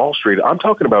people on Wall Street, I'm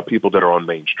talking about people that are on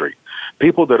Main Street,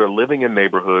 people that are living in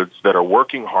neighborhoods that are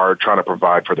working hard trying to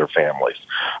provide for their families.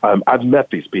 I've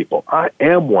met these people. I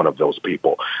am one of those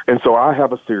people. And so I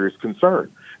have a serious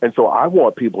concern. And so I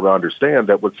want people to understand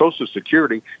that with Social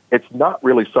Security, it's not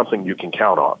really something you can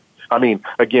count on. I mean,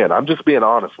 again, I'm just being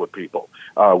honest with people,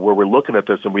 where we're looking at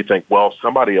this and we think, well,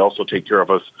 somebody else will take care of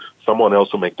us. Someone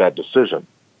else will make that decision.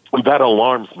 And that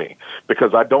alarms me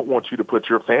because I don't want you to put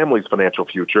your family's financial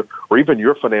future or even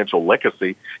your financial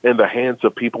legacy in the hands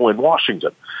of people in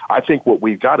Washington. I think what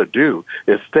we've got to do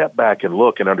is step back and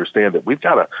look and understand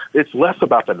that it's less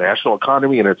about the national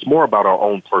economy and it's more about our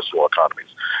own personal economies.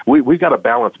 We've got to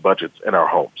balance budgets in our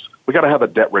homes. We got to have a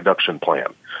debt reduction plan.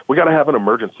 We got to have an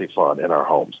emergency fund in our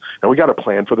homes, and we got to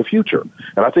plan for the future.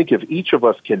 And I think if each of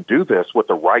us can do this with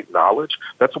the right knowledge,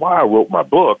 that's why I wrote my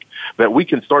book, that we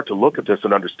can start to look at this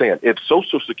and understand if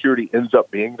Social Security ends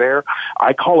up being there,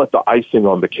 I call it the icing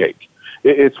on the cake.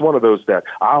 It's one of those that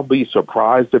I'll be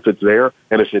surprised if it's there,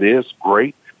 and if it is,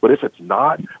 great. But if it's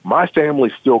not, my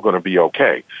family's still going to be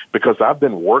okay because I've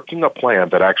been working a plan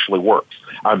that actually works.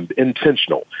 I'm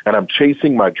intentional and I'm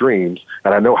chasing my dreams,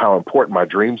 and I know how important my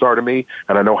dreams are to me,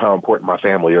 and I know how important my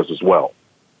family is as well.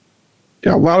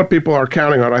 Yeah, a lot of people are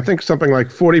counting on, I think something like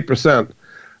 40%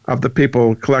 of the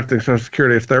people collecting Social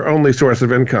Security, it's their only source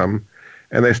of income,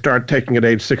 and they start taking at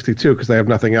age 62 because they have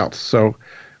nothing else. So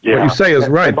what you say is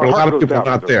right, but a lot of people are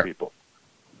not there.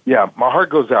 Yeah, my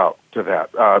heart goes out to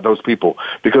those people,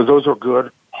 because those are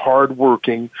good,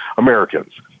 hardworking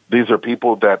Americans. These are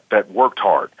people that worked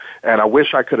hard, and I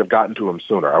wish I could have gotten to them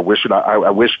sooner. I wish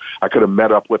I could have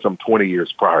met up with them 20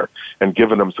 years prior and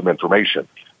given them some information.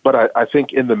 But I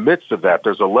think in the midst of that,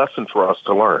 there's a lesson for us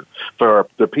to learn. For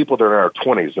the people that are in our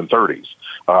 20s and 30s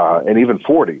and even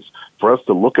 40s, for us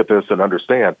to look at this and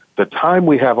understand the time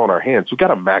we have on our hands, we've got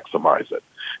to maximize it.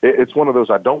 It's one of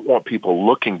those, I don't want people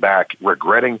looking back,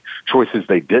 regretting choices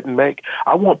they didn't make.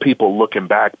 I want people looking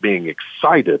back, being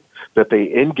excited that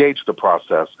they engaged the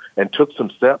process and took some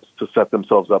steps to set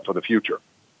themselves up for the future.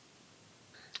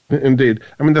 Indeed.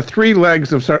 I mean, the three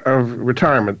legs of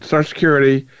retirement, Social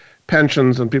Security,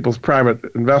 pensions, and people's private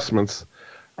investments,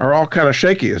 are all kind of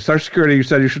shaky. Social Security, you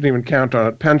said you shouldn't even count on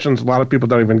it. Pensions, a lot of people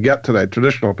don't even get today,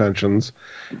 traditional pensions.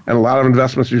 And a lot of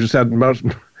investments, you just said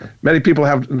many people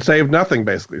have saved nothing,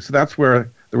 basically. So that's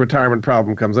where the retirement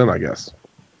problem comes in, I guess.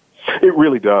 It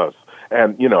really does.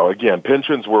 And, again,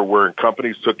 pensions were where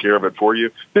companies took care of it for you.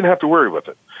 Didn't have to worry with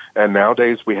it. And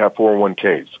nowadays we have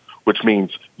 401ks, which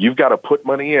means you've got to put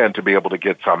money in to be able to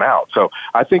get some out. So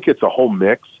I think it's a whole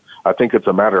mix. I think it's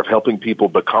a matter of helping people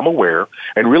become aware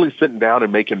and really sitting down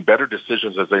and making better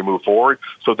decisions as they move forward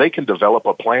so they can develop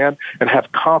a plan and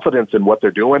have confidence in what they're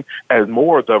doing and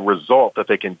more the result that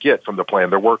they can get from the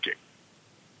plan they're working.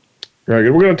 Very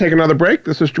good. We're going to take another break.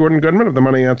 This is Jordan Goodman of the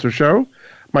Money Answer Show.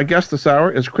 My guest this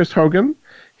hour is Chris Hogan.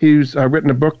 He's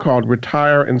written a book called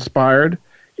Retire Inspired.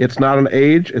 It's not an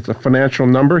age, it's a financial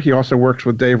number. He also works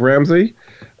with Dave Ramsey.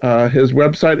 His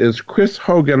website is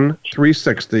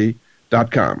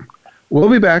chrishogan360.com. We'll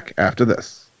be back after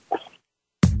this.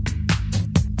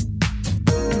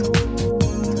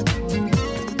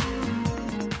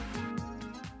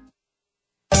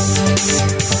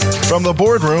 From the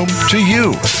boardroom to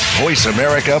you, Voice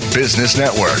America Business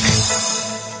Network.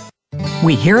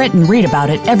 We hear it and read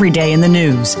about it every day in the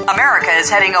news. America is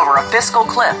heading over a fiscal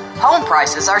cliff. Home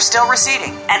prices are still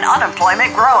receding and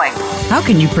unemployment growing. How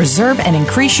can you preserve and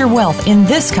increase your wealth in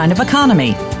this kind of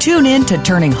economy? Tune in to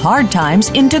Turning Hard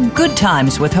Times into Good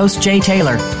Times with host Jay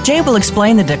Taylor. Jay will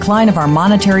explain the decline of our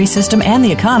monetary system and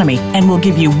the economy and will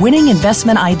give you winning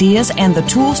investment ideas and the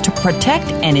tools to protect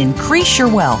and increase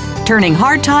your wealth. Turning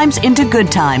Hard Times into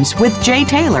Good Times with Jay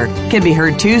Taylor can be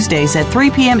heard Tuesdays at 3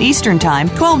 p.m. Eastern Time,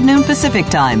 12 noon Pacific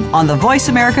Time on the Voice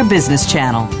America Business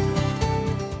Channel.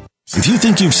 If you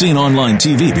think you've seen online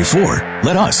TV before,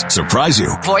 let us surprise you.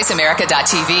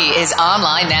 VoiceAmerica.tv is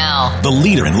online now. The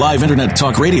leader in live internet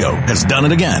talk radio has done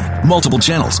it again. Multiple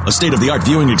channels, a state-of-the-art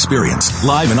viewing experience,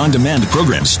 live and on-demand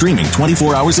programs streaming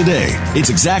 24 hours a day. It's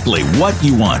exactly what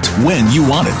you want, when you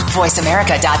want it.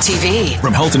 VoiceAmerica.tv.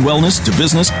 From health and wellness to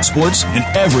business, sports, and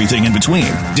everything in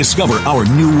between. Discover our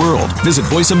new world. Visit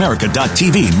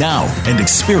VoiceAmerica.tv now and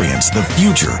experience the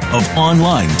future of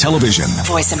online television.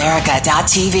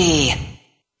 VoiceAmerica.tv.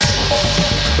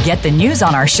 Get the news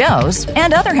on our shows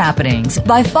and other happenings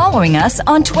by following us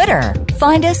on Twitter.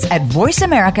 Find us at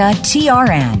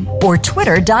VoiceAmericaTRN or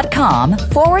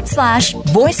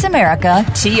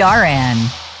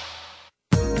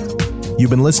twitter.com/VoiceAmericaTRN.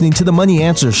 You've been listening to the Money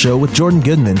Answer Show with Jordan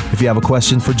Goodman. If you have a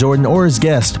question for Jordan or his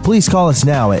guest, please call us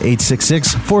now at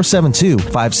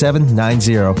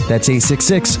 866-472-5790. That's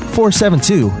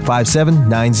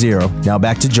 866-472-5790. Now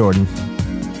back to Jordan.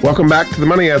 Welcome back to the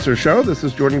Money Answer Show. This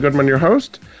is Jordan Goodman, your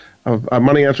host of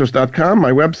moneyanswers.com.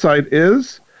 My website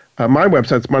is,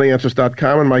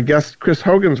 moneyanswers.com, and my guest, Chris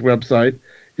Hogan's website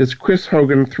is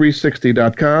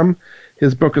chrishogan360.com.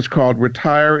 His book is called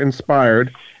Retire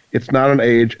Inspired. It's not an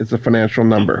age, it's a financial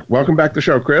number. Welcome back to the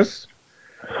show, Chris.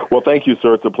 Well, thank you,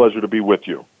 sir. It's a pleasure to be with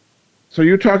you. So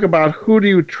you talk about who do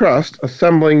you trust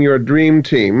assembling your dream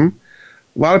team.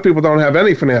 A lot of people don't have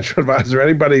any financial advisor,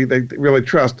 anybody they really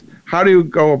trust. How do you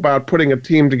go about putting a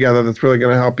team together that's really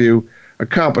going to help you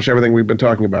accomplish everything we've been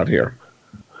talking about here?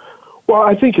 Well,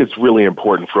 I think it's really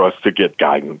important for us to get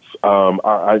guidance.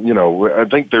 I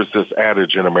think there's this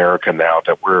adage in America now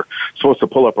that we're supposed to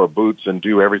pull up our boots and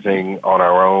do everything on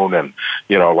our own and,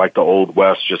 like the Old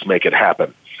West, just make it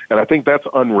happen. And I think that's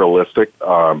unrealistic.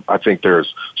 I think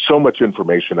there's so much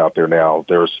information out there now.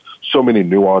 There's so many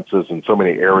nuances and so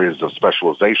many areas of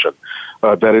specialization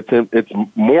that it's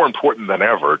more important than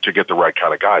ever to get the right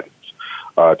kind of guidance,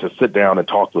 to sit down and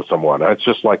talk with someone. And it's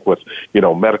just like with,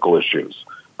 medical issues.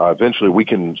 Eventually we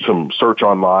can search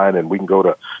online and we can go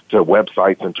to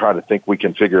websites and try to think we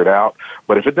can figure it out.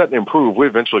 But if it doesn't improve, we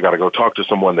eventually got to go talk to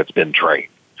someone that's been trained.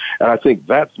 And I think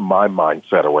that's my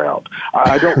mindset around.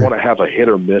 I don't want to have a hit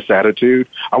or miss attitude.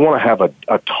 I want to have a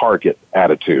target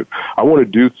attitude. I want to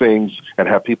do things and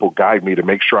have people guide me to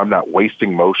make sure I'm not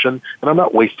wasting motion and I'm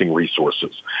not wasting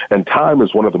resources. And time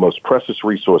is one of the most precious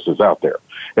resources out there.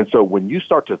 And so when you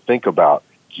start to think about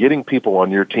getting people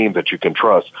on your team that you can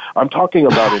trust, I'm talking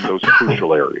about in those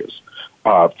crucial areas,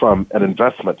 from an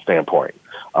investment standpoint,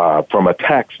 from a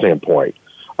tax standpoint,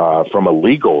 from a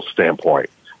legal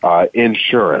standpoint,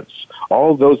 insurance,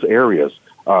 all of those areas,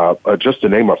 just to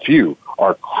name a few,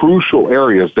 are crucial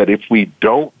areas that if we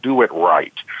don't do it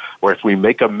right, or if we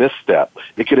make a misstep,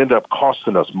 it could end up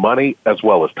costing us money as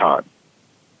well as time.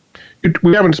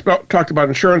 We haven't talked about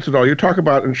insurance at all. You talk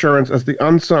about insurance as the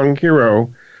unsung hero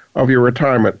of your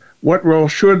retirement. What role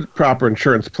should proper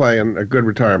insurance play in a good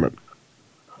retirement?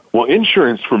 Well,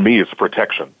 insurance for me is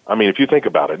protection. I mean, if you think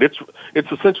about it,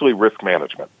 it's essentially risk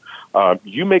management.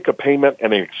 You make a payment,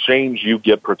 and in exchange, you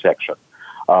get protection.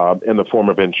 in the form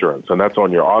of insurance, and that's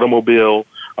on your automobile.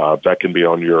 That can be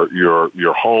on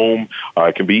your home.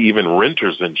 It can be even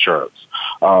renter's insurance.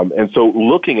 And so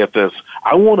looking at this,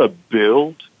 I want to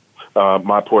build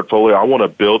my portfolio. I want to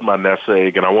build my nest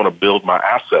egg, and I want to build my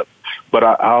assets. But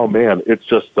it's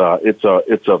just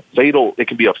it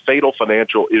can be a fatal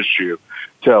financial issue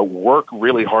to work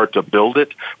really hard to build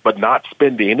it, but not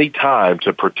spend any time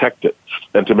to protect it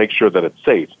and to make sure that it's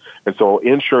safe. And so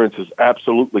insurance is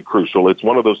absolutely crucial. It's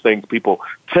one of those things people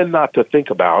tend not to think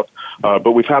about,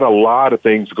 but we've had a lot of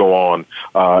things go on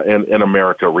in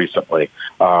America recently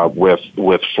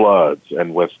with floods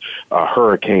and with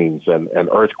hurricanes and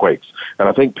earthquakes. And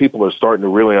I think people are starting to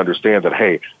really understand that,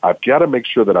 hey, I've got to make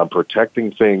sure that I'm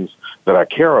protecting things that I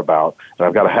care about, and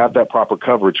I've got to have that proper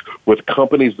coverage with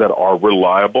companies that are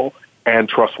reliable and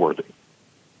trustworthy.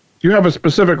 You have a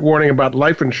specific warning about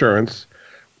life insurance.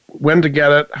 When to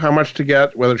get it, how much to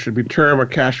get, whether it should be term or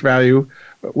cash value.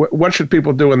 What should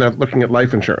people do when they're looking at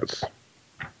life insurance?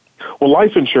 Well,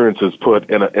 life insurance is put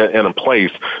in a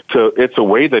place it's a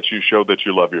way that you show that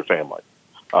you love your family.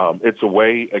 It's a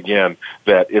way, again,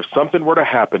 that if something were to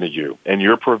happen to you and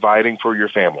you're providing for your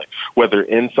family, whether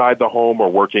inside the home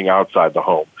or working outside the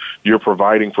home, you're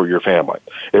providing for your family.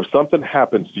 If something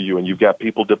happens to you and you've got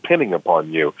people depending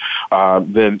upon you,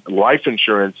 then life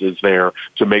insurance is there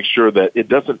to make sure that it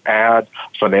doesn't add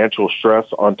financial stress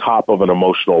on top of an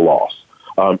emotional loss.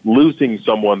 Losing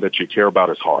someone that you care about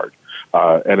is hard,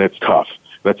 and it's tough.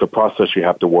 That's a process you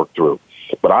have to work through.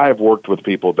 But I have worked with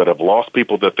people that have lost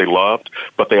people that they loved,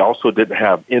 but they also didn't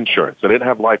have insurance. They didn't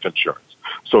have life insurance.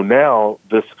 So now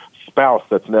this spouse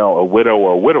that's now a widow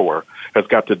or a widower has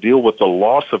got to deal with the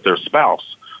loss of their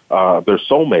spouse, their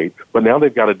soulmate, but now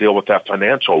they've got to deal with that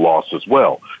financial loss as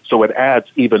well. So it adds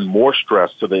even more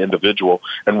stress to the individual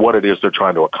and what it is they're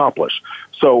trying to accomplish.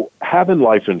 So having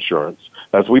life insurance,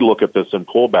 as we look at this and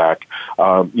pull back,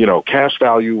 cash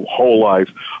value, whole life,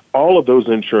 all of those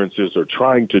insurances are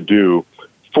trying to do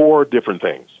 4 different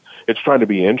things. It's trying to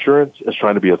be insurance, it's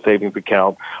trying to be a savings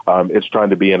account, it's trying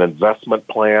to be an investment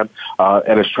plan,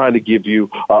 and it's trying to give you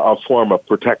a form of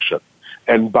protection.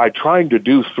 And by trying to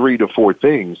do 3 to 4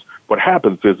 things, what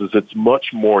happens is it's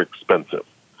much more expensive.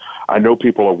 I know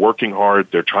people are working hard,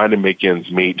 they're trying to make ends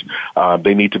meet,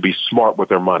 they need to be smart with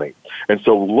their money. And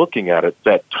so looking at it,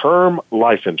 that term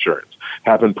life insurance,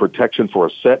 having protection for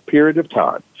a set period of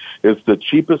time, is the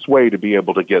cheapest way to be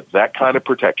able to get that kind of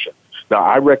protection. Now,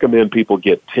 I recommend people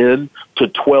get 10 to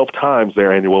 12 times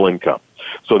their annual income.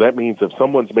 So that means if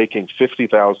someone's making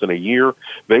 $50,000 a year,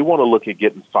 they want to look at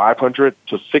getting $500,000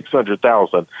 to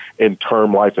 $600,000 in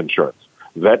term life insurance.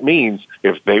 That means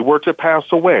if they were to pass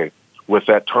away with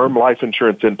that term life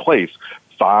insurance in place,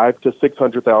 $500,000 to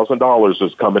 $600,000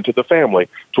 is coming to the family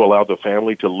to allow the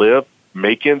family to live,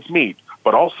 make ends meet,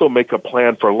 but also make a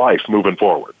plan for life moving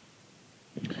forward.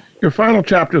 Your final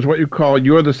chapter is what you call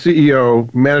You're the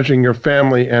CEO, Managing Your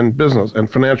Family and Business and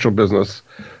Financial Business.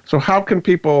 So how can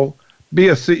people be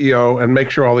a CEO and make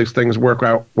sure all these things work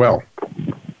out well?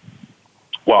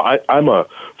 Well, I'm a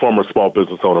former small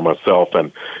business owner myself,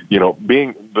 and,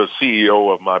 being the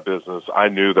CEO of my business, I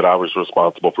knew that I was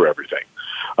responsible for everything.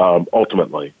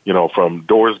 Ultimately, from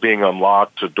doors being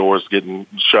unlocked to doors getting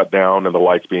shut down and the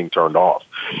lights being turned off.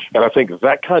 And I think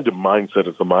that kind of mindset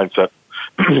is the mindset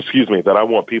that I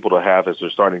want people to have as they're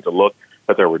starting to look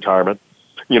at their retirement.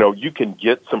 You can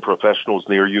get some professionals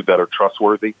near you that are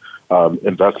trustworthy,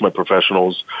 investment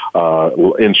professionals,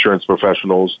 insurance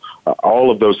professionals,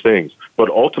 all of those things. But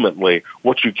ultimately,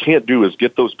 what you can't do is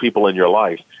get those people in your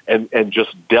life and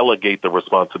just delegate the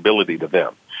responsibility to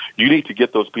them. You need to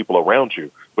get those people around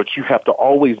you, but you have to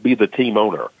always be the team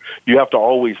owner. You have to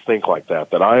always think like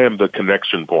that I am the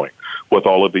connection point with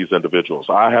all of these individuals.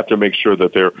 I have to make sure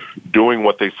that they're doing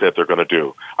what they said they're going to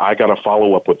do. I got to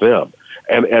follow up with them.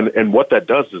 And what that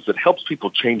does is it helps people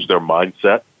change their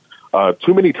mindset.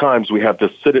 Too many times we have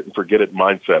this sit it and forget it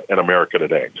mindset in America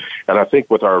today. And I think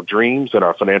with our dreams and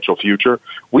our financial future,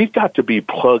 we've got to be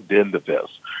plugged into this.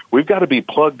 We've got to be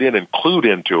plugged in and clued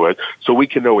into it so we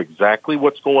can know exactly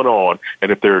what's going on. And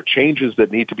if there are changes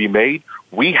that need to be made,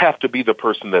 we have to be the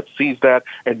person that sees that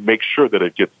and make sure that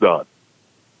it gets done.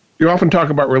 You often talk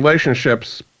about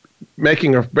relationships,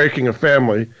 making or breaking a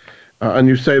family, and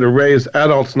you say to raise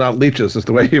adults, not leeches, is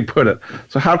the way you put it.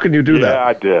 So how can you do that? Yeah,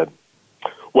 I did.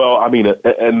 Well, I mean,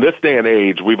 in this day and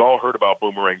age, we've all heard about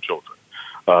boomerang children,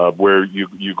 where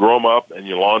you grow them up and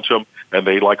you launch them, and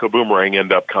they, like a boomerang,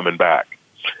 end up coming back.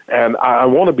 And I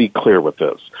want to be clear with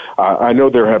this. I know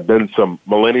there have been some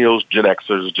millennials, Gen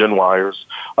Xers, Gen Yers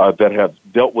that have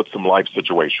dealt with some life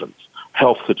situations,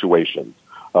 health situations,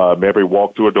 maybe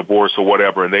walked through a divorce or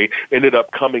whatever, and they ended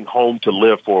up coming home to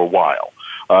live for a while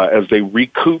as they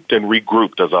recouped and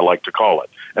regrouped, as I like to call it.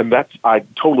 And I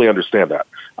totally understand that.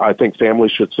 I think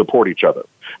families should support each other.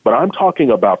 But I'm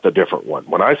talking about the different one.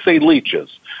 When I say leeches,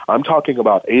 I'm talking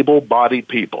about able-bodied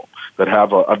people that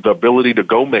have the ability to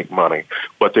go make money,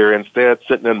 but they're instead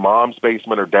sitting in mom's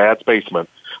basement or dad's basement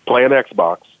playing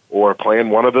Xbox or playing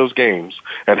one of those games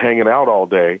and hanging out all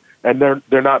day, and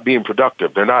they're not being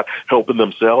productive. They're not helping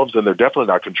themselves, and they're definitely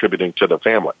not contributing to the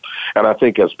family. And I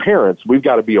think as parents, we've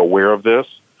got to be aware of this.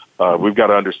 We've got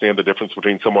to understand the difference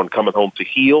between someone coming home to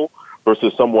heal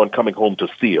versus someone coming home to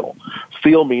steal.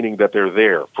 Steal meaning that they're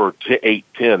there for 8,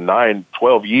 10, 9,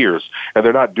 12 years, and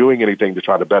they're not doing anything to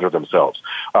try to better themselves.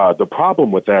 The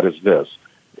problem with that is this.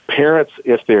 Parents,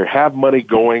 if they have money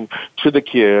going to the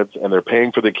kids and they're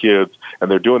paying for the kids and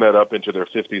they're doing that up into their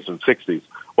 50s and 60s,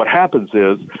 what happens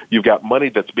is you've got money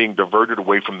that's being diverted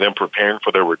away from them preparing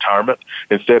for their retirement.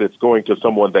 Instead, it's going to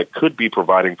someone that could be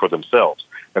providing for themselves,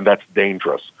 and that's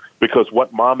dangerous. Because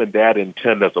what mom and dad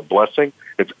intend as a blessing,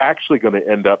 it's actually going to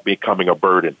end up becoming a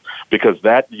burden. Because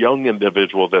that young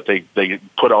individual that they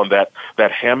put on that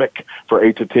hammock for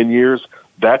 8 to 10 years,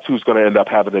 that's who's going to end up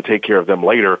having to take care of them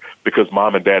later because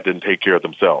mom and dad didn't take care of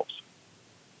themselves.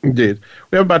 Indeed.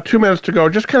 We have about 2 minutes to go.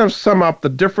 Just kind of sum up the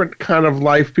different kind of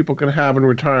life people can have in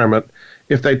retirement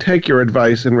if they take your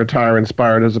advice and retire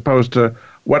inspired, as opposed to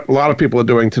what a lot of people are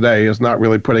doing today is not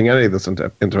really putting any of this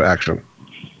into action.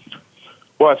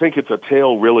 Well, I think it's a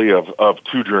tale really of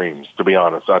two dreams, to be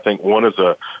honest. I think one is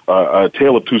a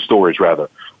tale of two stories, rather.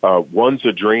 One's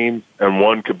a dream, and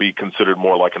one could be considered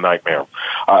more like a nightmare.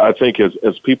 I think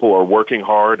as people are working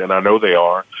hard, and I know they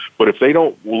are, but if they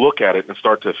don't look at it and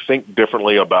start to think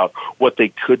differently about what they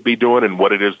could be doing and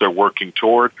what it is they're working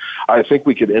toward, I think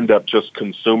we could end up just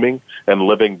consuming and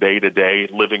living day to day,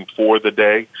 living for the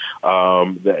day,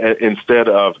 instead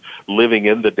of living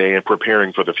in the day and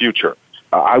preparing for the future.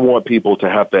 I want people to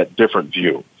have that different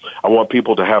view. I want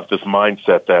people to have this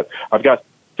mindset that I've got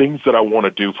things that I want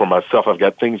to do for myself. I've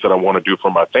got things that I want to do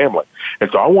for my family. And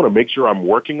so I want to make sure I'm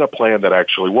working a plan that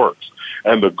actually works.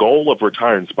 And the goal of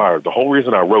Retire Inspired, the whole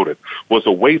reason I wrote it, was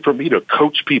a way for me to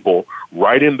coach people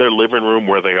right in their living room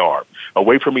where they are, a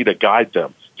way for me to guide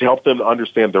them, to help them to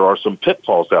understand there are some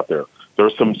pitfalls out there. There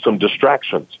are some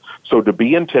distractions. So to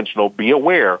be intentional, be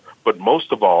aware, but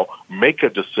most of all, make a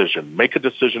decision. Make a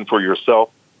decision for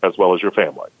yourself as well as your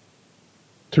family.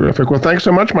 Terrific. Well, thanks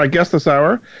so much. My guest this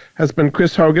hour has been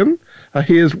Chris Hogan.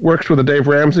 He works with the Dave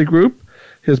Ramsey Group.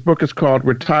 His book is called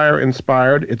Retire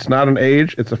Inspired. It's not an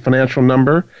age, it's a financial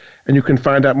number. And you can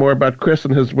find out more about Chris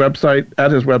on his website,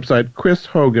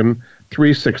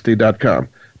 chrishogan360.com.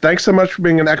 Thanks so much for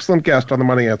being an excellent guest on the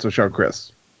Money Answer Show,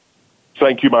 Chris.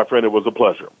 Thank you, my friend. It was a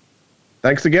pleasure.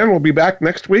 Thanks again. We'll be back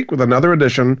next week with another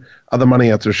edition of the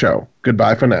Money Answer Show.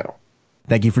 Goodbye for now.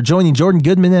 Thank you for joining Jordan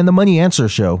Goodman and the Money Answer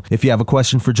Show. If you have a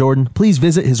question for Jordan, please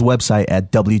visit his website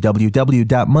at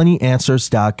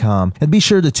www.moneyanswers.com. And be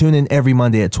sure to tune in every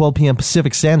Monday at 12 p.m.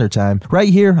 Pacific Standard Time right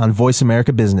here on Voice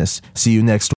America Business. See you next week.